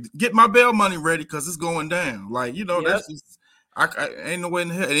 Hey, get my bail money ready because it's going down. Like, that's just, I ain't no way in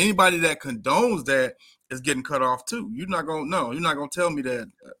hell. And anybody that condones that is getting cut off too. You're not gonna tell me that.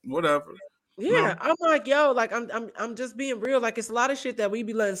 Whatever. Yeah, I'm like, yo, like I'm just being real. Like, it's a lot of shit that we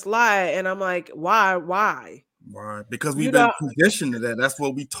be letting slide, and I'm like, why? Why? Because we've been conditioned to that. That's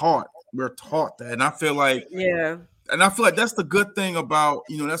what we taught. We're taught that, and I feel like and I feel like that's the good thing about,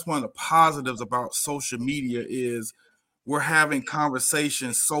 that's one of the positives about social media is we're having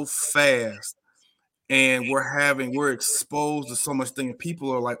conversations so fast, and we're exposed to so much things.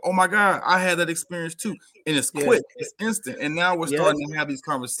 People are like, oh my God, I had that experience too. And it's quick, it's instant. And now we're starting to have these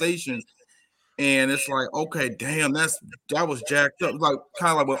conversations, and it's like, okay, damn, that was jacked up. Like,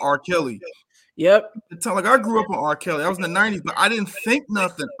 kind of like with R. Kelly. Yep. Like, I grew up on R. Kelly. I was in the 90s, but I didn't think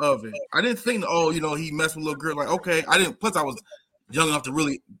nothing of it. I didn't think, he messed with a little girl. Like, okay, plus I was young enough to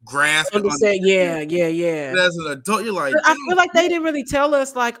really grasp it. As an adult, you're like, I feel like they didn't really tell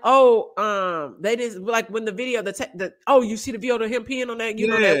us, like, they didn't, like, when the video, you see the video of him peeing on that,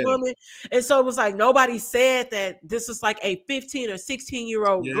 that woman. And so it was like, nobody said that this was like a 15 or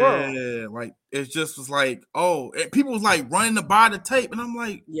 16-year-old girl. Yeah, like, it just was like, people was like running to buy the tape. And I'm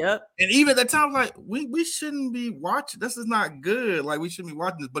like, yep. And even at that time, like, we shouldn't be watching. This is not good. Like, we shouldn't be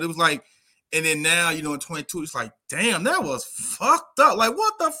watching this. But it was like, and then now, in 22, it's like, damn, that was fucked up. Like,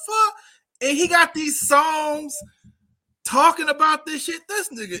 what the fuck? And he got these songs talking about this shit. This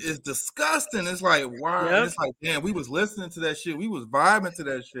nigga is disgusting. It's like, wow. Yep. It's like, damn, we was listening to that shit. We was vibing to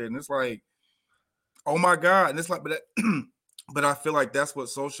that shit. And it's like, oh my God. And it's like, but I feel like that's what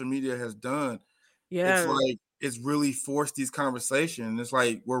social media has done. Yeah. It's like, it's really forced these conversations. It's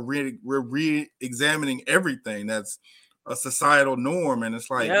like, we're re-examining everything that's a societal norm, and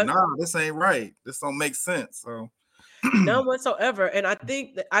it's like, nah, this ain't right. This don't make sense. So none whatsoever. And I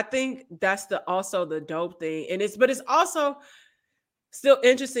think that's also the dope thing. And it's also still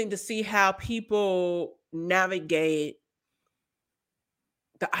interesting to see how people navigate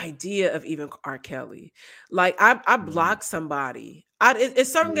the idea of even R. Kelly. Like, I block somebody.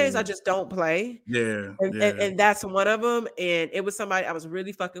 It's certain games I just don't play. And that's one of them. And it was somebody I was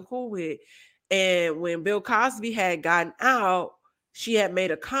really fucking cool with. And when Bill Cosby had gotten out, she had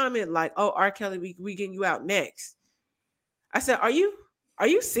made a comment like, "Oh, R. Kelly, we getting you out next." I said, "Are you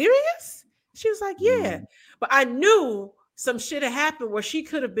serious?" She was like, "Yeah." But I knew some shit had happened where she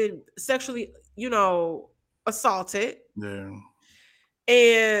could have been sexually, assaulted. Yeah.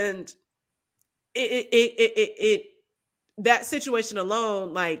 And it that situation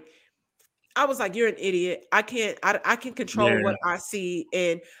alone, like, I was like, you're an idiot. I can control Yeah, what I see,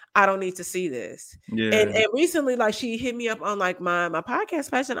 and I don't need to see this. And yeah. recently, like, she hit me up on like my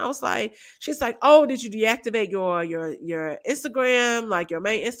podcast page, and I was like, she's like, oh, did you deactivate your Instagram, like your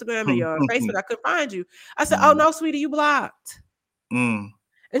main Instagram and your Facebook? I couldn't find you. I said, oh Mm, no, sweetie, you blocked. mm,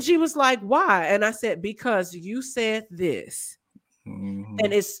 And she was like, why? And I said, because you said this, and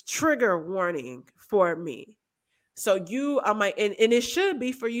mhm. it's trigger warning for me. So you, I'm like, and it should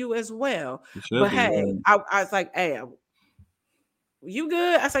be for you as well. It should But be, hey, right. I was like, hey, you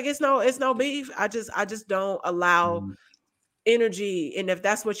good? I was like, it's no beef. I just don't allow Mhm. energy. And if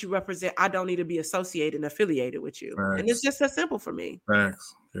that's what you represent, I don't need to be associated and affiliated with you. And it's Facts. just that simple for me.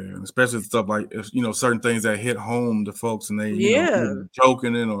 Facts. Yeah, and especially stuff like if certain things that hit home to folks and they Yeah. maybe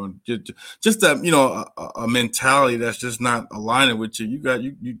joking it or just that a mentality that's just not aligning with you.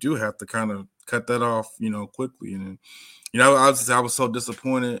 You do have to kind of cut that off quickly. And then, I was so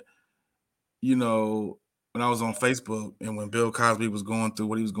disappointed when I was on Facebook and when Bill Cosby was going through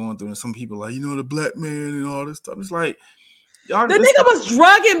what he was going through, and some people like the black man and all this stuff. It's like y'all. The nigga was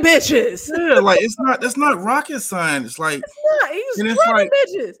drugging bitches. Yeah, like that's not rocket science. Like, Yeah, he was and it's drugging like,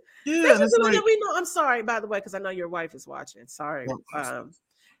 bitches. yeah, and Bitches it's that like, we know. I'm sorry, by the way, because I know your wife is watching. Sorry. well,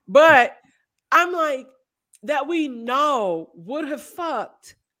 But I'm like, that we know would have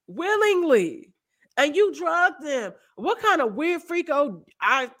fucked willingly. And you drugged them. What kind of weird freako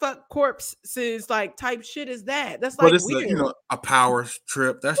I fuck corpses like type shit is that? That's but like it's weird. a power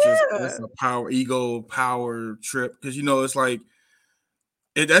trip. That's Yeah. a power trip because it's like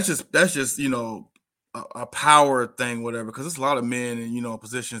that's just a power thing, whatever. Because there's a lot of men in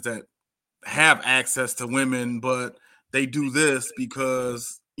positions that have access to women, but they do this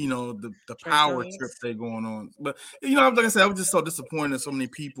because the Trent power trip Jones. they going on. But like I said, I was just so disappointed in so many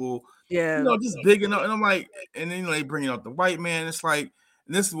people, Yeah. just bigging up, and I'm like, and then they bringing up the white man. It's like,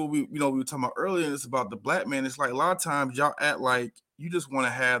 and this is what we were talking about earlier. And it's about the black man. It's like a lot of times y'all act like you just want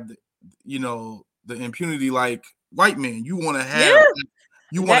to have the impunity like white men. Yeah.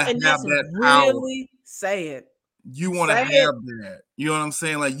 You want That to and have that's that power. really say it. You want to Say have it. that. You know what I'm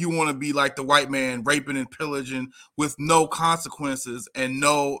saying? Like you want to be like the white man raping and pillaging with no consequences and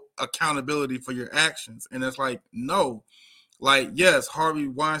no accountability for your actions. And it's like, no. Like, yes, Harvey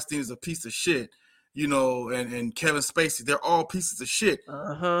Weinstein is a piece of shit, and Kevin Spacey, they're all pieces of shit.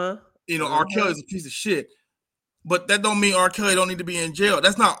 Uh-huh. R. Kelly's a piece of shit. But that don't mean R. Kelly don't need to be in jail.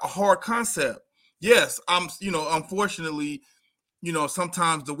 That's not a hard concept. Yes, unfortunately,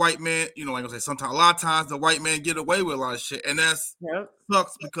 sometimes the white man, like I say, sometimes a lot of times the white man get away with a lot of shit, and that's Yep.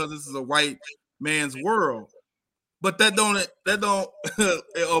 sucks because this is a white man's world. But that don't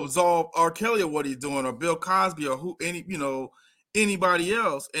absolve R. Kelly of what he's doing, or Bill Cosby, or anybody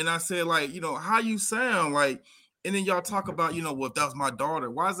else. And I said, like, how you sound like, and then y'all talk about, well, if that was my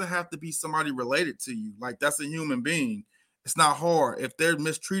daughter, why does it have to be somebody related to you? Like, that's a human being. It's not hard. If they're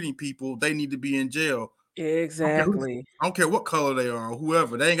mistreating people, they need to be in jail. Exactly. I don't care what color they are, or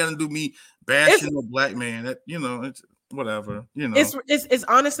whoever. They ain't got to do me It's bashing a black man. That it's whatever. it's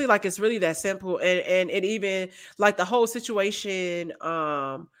honestly like it's really that simple. And it even like the whole situation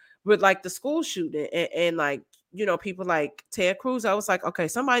with like the school shooting and like people like Ted Cruz. I was like, okay,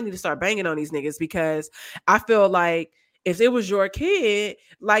 somebody need to start banging on these niggas, because I feel like if it was your kid,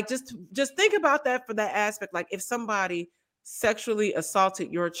 like just think about that for that aspect. Like if somebody sexually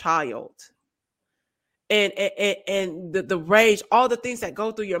assaulted your child, and the rage, all the things that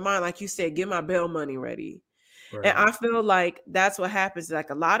go through your mind, like you said, get my bail money ready. And Right. I feel like that's what happens.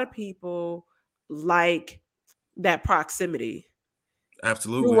 Like a lot of people like that proximity through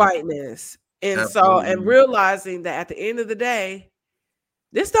Absolutely. whiteness. And so, and Absolutely. realizing that at the end of the day,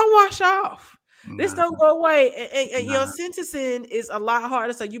 this don't wash off. This Nah, don't go away. And your nah. sentencing is a lot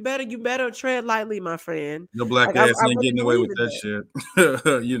harder. So you better tread lightly, my friend. Your black Like ass I ain't really getting away believe with in that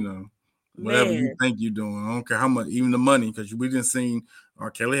that. shit. Whatever you Man. think you're doing. I don't care how much, even the money, because we didn't seen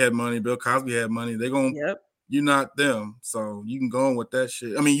R. Kelly had money, Bill Cosby had money. Yep. You're not them. So you can go on with that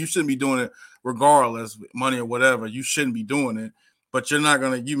shit. I mean, you shouldn't be doing it regardless, money or whatever. You shouldn't be doing it. But you're not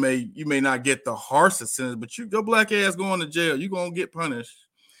gonna. You may not get the harshest sentence, but your black ass going to jail. You gonna get punished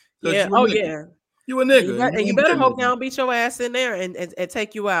because Yeah. you a Oh nigga. yeah. You a nigga. And you You gonna be better a hope they nigga. don't beat your ass in there and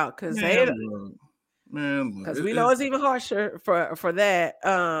take you out, because Man, they look. Man, look. because we know it's even harsher for that.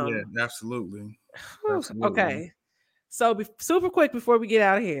 Yeah, absolutely. Whew, Absolutely. okay. So super quick before we get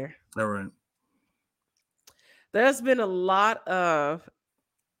out of here, All right. there's been a lot of,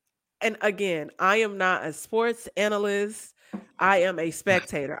 and again, I am not a sports analyst. I am a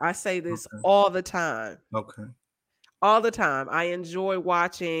spectator. I say this Okay. all the time. Okay. All the time. I enjoy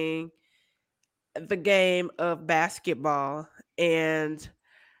watching the game of basketball, and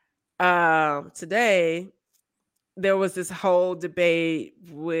today there was this whole debate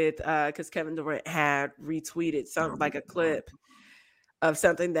with because Kevin Durant had retweeted something like a clip of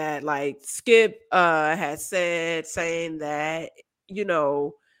something that like Skip had said, saying that, you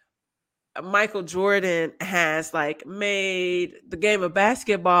know, Michael Jordan has like made the game of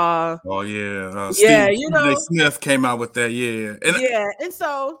basketball. Oh yeah, Yeah, Steve you A. know, Smith came out with that. Yeah, and yeah. And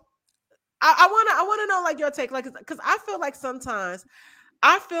so I wanna know like your take, like, because I feel like sometimes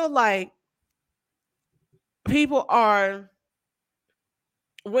I feel like people are,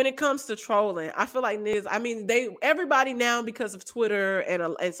 when it comes to trolling, I feel like niggas, I mean, everybody now, because of Twitter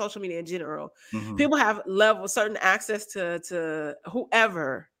and social media in general, people have certain access to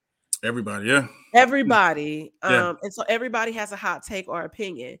whoever, everybody, yeah, everybody, yeah. and so everybody has a hot take or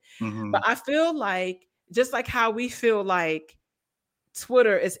opinion. Mm-hmm. But I feel like, just like how we feel like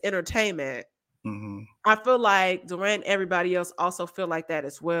Twitter is entertainment, I feel like Durant, everybody else also feel like that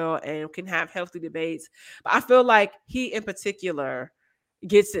as well, and can have healthy debates. But I feel like he in particular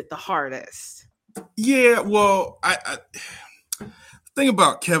gets it the hardest. Yeah, well, I thing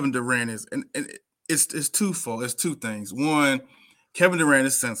about Kevin Durant is, and it's twofold. It's two things. One, Kevin Durant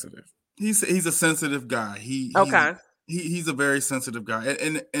is sensitive. He's a sensitive guy. Okay. He's a very sensitive guy,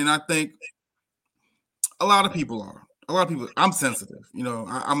 and I think a lot of people are. A lot of people. I'm sensitive. You know,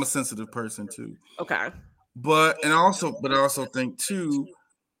 I'm a sensitive person too. Okay. But I also think too,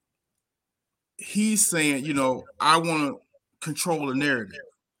 he's saying, you know, I want to control the narrative.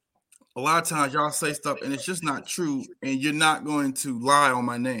 A lot of times y'all say stuff and it's just not true, and you're not going to lie on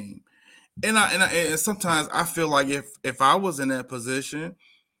my name. And sometimes I feel like if I was in that position,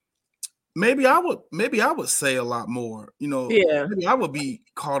 maybe I would say a lot more. You know, Yeah. maybe I would be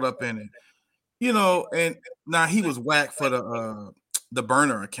caught up in it. You know, and now he was whack for the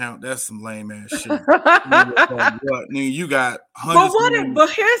burner account. That's some lame ass shit. What? You got hundreds. But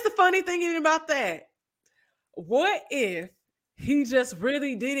here's the funny thing even about that. What if he just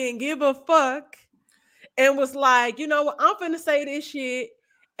really didn't give a fuck and was like, you know what, I'm finna say this shit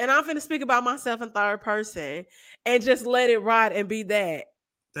and I'm finna speak about myself in third person and just let it ride and be that?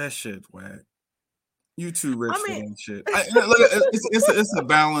 That shit's whack. You too rich for that shit. It's a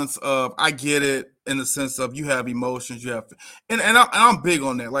balance of, I get it in the sense of you have emotions, you have, and I'm big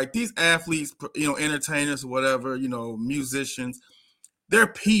on that. Like these athletes, you know, entertainers, whatever, you know, musicians, they're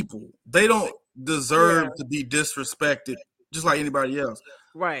people. They don't deserve to be disrespected, just like anybody else.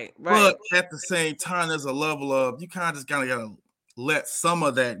 Right. But at the same time, there's a level of, you kind of gotta let some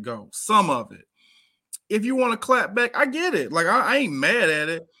of that go. Some of it. If you want to clap back, I get it. Like I ain't mad at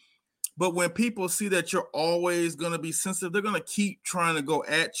it. But when people see that you're always going to be sensitive, they're going to keep trying to go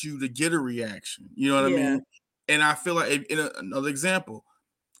at you to get a reaction. You know what I mean? And I feel like, another example,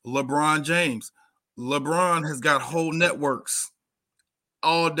 LeBron James. LeBron has got whole networks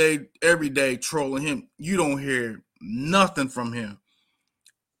all day, every day trolling him. You don't hear nothing from him.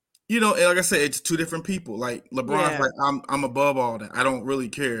 You know, and like I said, it's two different people. Like LeBron's like, I'm above all that. I don't really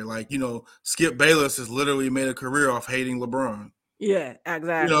care. Like, you know, Skip Bayless has literally made a career off hating LeBron. Yeah,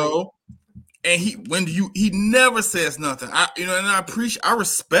 exactly. You know, and he never says nothing. And I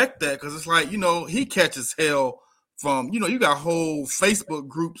respect that, because it's like, you know, he catches hell from, you know, you got whole Facebook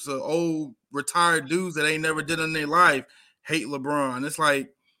groups of old retired dudes that ain't never did in their life hate LeBron. It's like,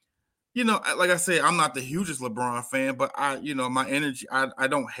 you know, like I said, I'm not the hugest LeBron fan, but you know, my energy, I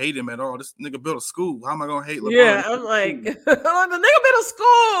don't hate him at all. This nigga built a school. How am I gonna hate LeBron? Yeah, I'm like, the nigga built a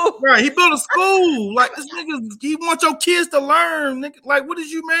school. Right, he built a school. Like, this nigga, he want your kids to learn. Nigga, like, what is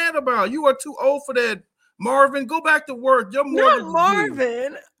you mad about? You are too old for that. Marvin, go back to work. You're not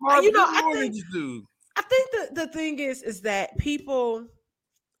Marvin. Marvin, you know, I think the thing is that people,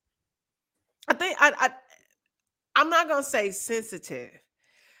 I think I'm not gonna say sensitive.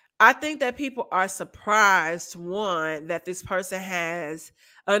 I think that people are surprised, one, that this person has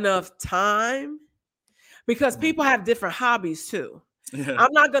enough time, because people have different hobbies too. Yeah.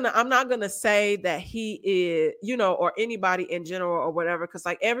 I'm not gonna say that he is, you know, or anybody in general or whatever, because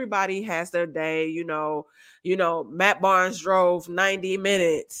like everybody has their day. You know, Matt Barnes drove 90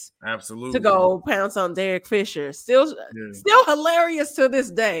 minutes absolutely to go pounce on Derek Fisher. Still hilarious to this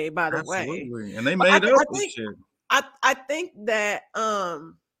day, by the way. Absolutely, and they made up this shit. I think that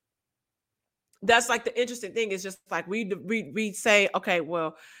that's like the interesting thing, is just like we say, okay,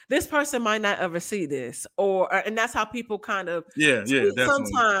 well, this person might not ever see this, and that's how people kind of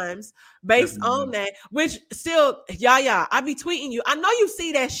sometimes based on that. Which still, I be tweeting you. I know you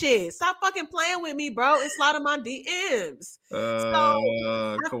see that shit. Stop fucking playing with me, bro. It's a lot of my DMs. So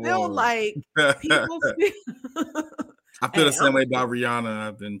I feel like people. I feel the same way about Rihanna.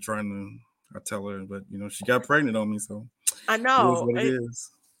 I've been trying to. I tell her, but you know, she got pregnant on me, so I know it is what it is.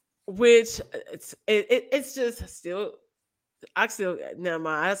 which it's just still. I still never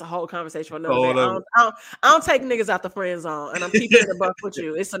mind. That's a whole conversation for another day. I don't take niggas out the friend zone, and I'm keeping it a buck with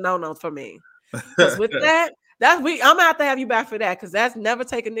you. It's a no for me. Because with that, I'm gonna have to have you back for that. Because that's never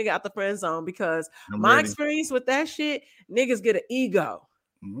take a nigga out the friend zone. Because my experience with that shit, niggas get an ego.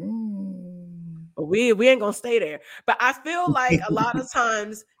 But we ain't gonna stay there. But I feel like a lot of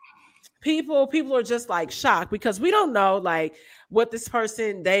times people are just like shocked because we don't know like what this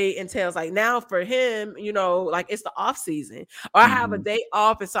person day entails. Like now for him, you know, like it's the off season or I have a day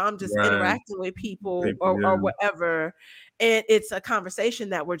off and so I'm just interacting with people or whatever. And it's a conversation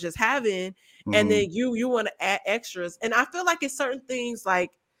that we're just having. And then you want to add extras. And I feel like it's certain things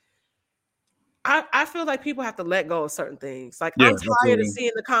like I feel like people have to let go of certain things. Like I'm tired of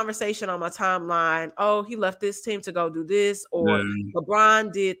seeing the conversation on my timeline. Oh, he left this team to go do this, or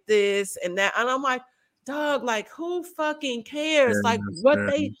LeBron did this and that. And I'm like, dog, like who fucking cares? Like what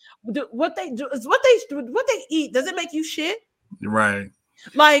they do, what they eat. Does it make you shit? Right.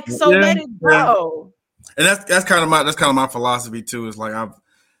 Like so let it go. And that's kind of my philosophy too. Is like I've,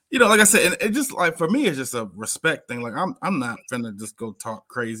 you know, like I said, and it just like for me, it's just a respect thing. Like I'm not finna just go talk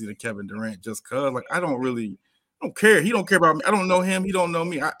crazy to Kevin Durant just cause. Like I don't care. He don't care about me. I don't know him. He don't know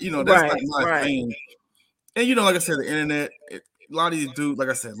me. That's not my thing. And you know, like I said, the internet. A lot of these dudes, like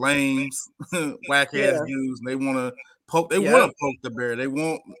I said, lames, whack ass dudes. They want to poke. They want to poke the bear. They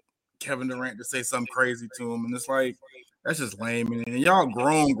want Kevin Durant to say something crazy to him, and it's like that's just lame. And y'all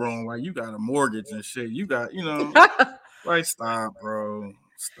grown. Like you got a mortgage and shit. You got, you know, like stop, bro.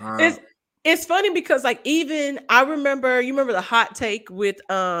 Stop. It's funny because like even I remember the hot take with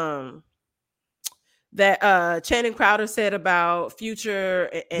that Channing Crowder said about Future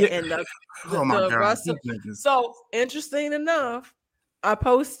and the Russell. So interesting enough, I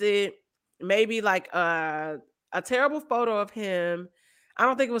posted maybe like a terrible photo of him. I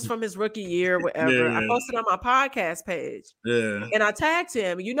don't think it was from his rookie year or whatever. I posted on my podcast page. And I tagged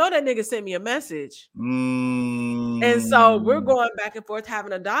him. You know that nigga sent me a message. And so we're going back and forth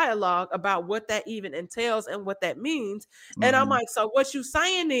having a dialogue about what that even entails and what that means. And I'm like, so what you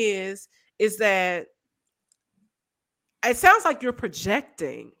saying is that it sounds like you're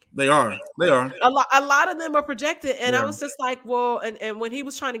projecting. They are. A lot of them are projected. And I was just like, well, and when he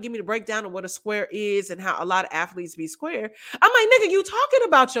was trying to give me the breakdown of what a square is and how a lot of athletes be square, I'm like, nigga, you talking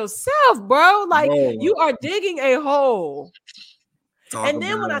about yourself, bro. Like you are digging a hole. And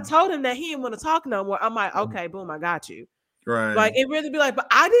then when I told him that he didn't want to talk no more, I'm like, okay, boom, I got you. Right. Like it really be like, but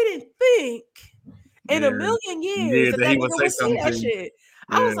I didn't think in a million years that nigga would say that shit.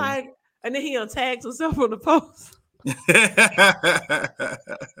 I was like, and then he untagged himself on the post. I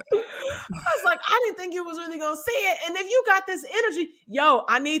was like, I didn't think you was really gonna say it. And if you got this energy, yo,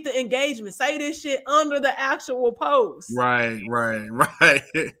 I need the engagement. Say this shit under the actual post. Right. I'm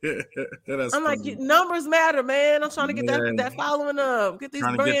like, numbers matter, man. I'm trying to get that following up. Get these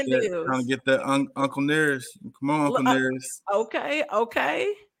brand deals. Trying to get that Uncle Nearest. Come on, Uncle Nearest. Okay.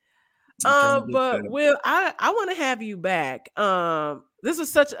 But Will, I want to have you back. This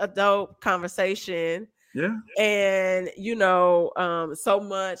was such a dope conversation. Yeah. And you know, so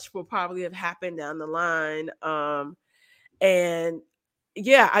much will probably have happened down the line. And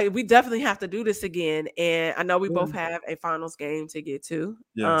yeah, we definitely have to do this again. And I know we both have a finals game to get to.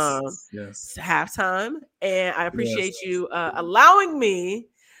 Yes. Halftime. And I appreciate you allowing me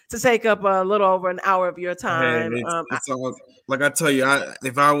to take up a little over an hour of your time. Hey, it's all, like I tell you,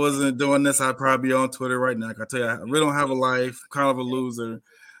 if I wasn't doing this, I'd probably be on Twitter right now. I tell you, I really don't have a life. Kind of a loser.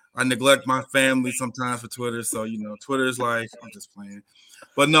 I neglect my family sometimes for Twitter. So, you know, Twitter is life. I'm just playing.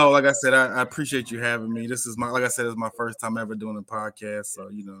 But no, like I said, I appreciate you having me. This is like I said, it's my first time ever doing a podcast. So,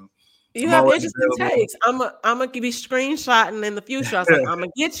 you know. You have interesting takes. I'm gonna be screenshotting in the future. I was like, I'm gonna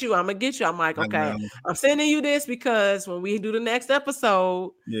get you. I'm like, okay, I'm sending you this because when we do the next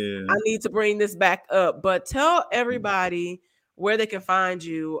episode, I need to bring this back up. But tell everybody where they can find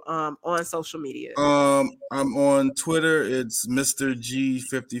you on social media. I'm on Twitter. It's Mr.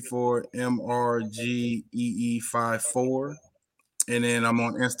 G54 MRGEE54. And then I'm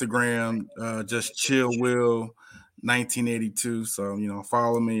on Instagram, just Chill Will 1982. So, you know,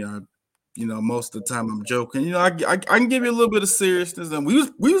 follow me. You know, most of the time I'm joking. You know, I can give you a little bit of seriousness, and we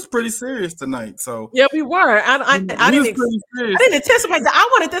was pretty serious tonight. So yeah, we were. I didn't anticipate that. I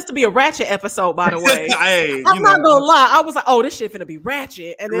wanted this to be a ratchet episode, by the way. Hey, I'm not gonna lie. I was like, oh, this shit finna be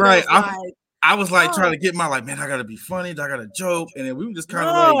ratchet, and then I was like trying to get my man, I gotta be funny, I gotta joke, and then we were just kind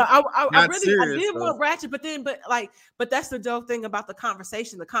of I did want ratchet, but that's the dope thing about the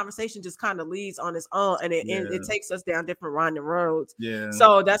conversation. The conversation just kind of leads on its own, and it takes us down different winding roads. Yeah.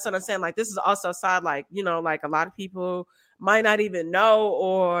 So that's what I'm saying. Like this is also a side, like you know, like a lot of people might not even know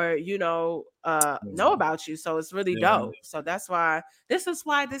or know about you. So it's really dope. So that's why this is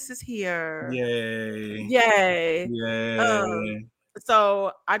here. Yay. Yay.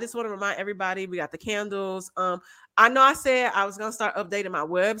 So I just want to remind everybody, we got the candles. I know I said I was gonna start updating my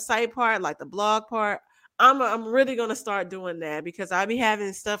website part, like the blog part. I'm really gonna start doing that because I be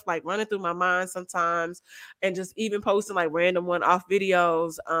having stuff like running through my mind sometimes, and just even posting like random one-off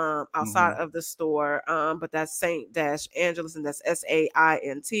videos outside of the store. But that's Saint Angelus, and that's SAINT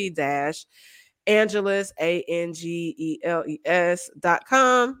Angelus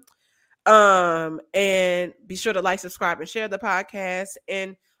ANGELES.com. And be sure to like, subscribe, and share the podcast.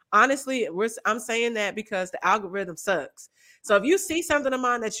 And honestly, I'm saying that because the algorithm sucks. So if you see something of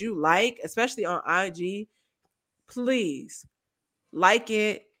mine that you like, especially on IG, please like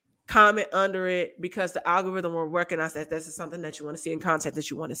it, comment under it, because the algorithm will recognize that this is something that you want to see and content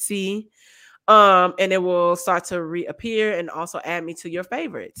that you want to see. And it will start to reappear and also add me to your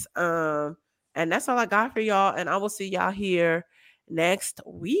favorites. And that's all I got for y'all. And I will see y'all here next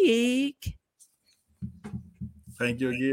week. Thank you again.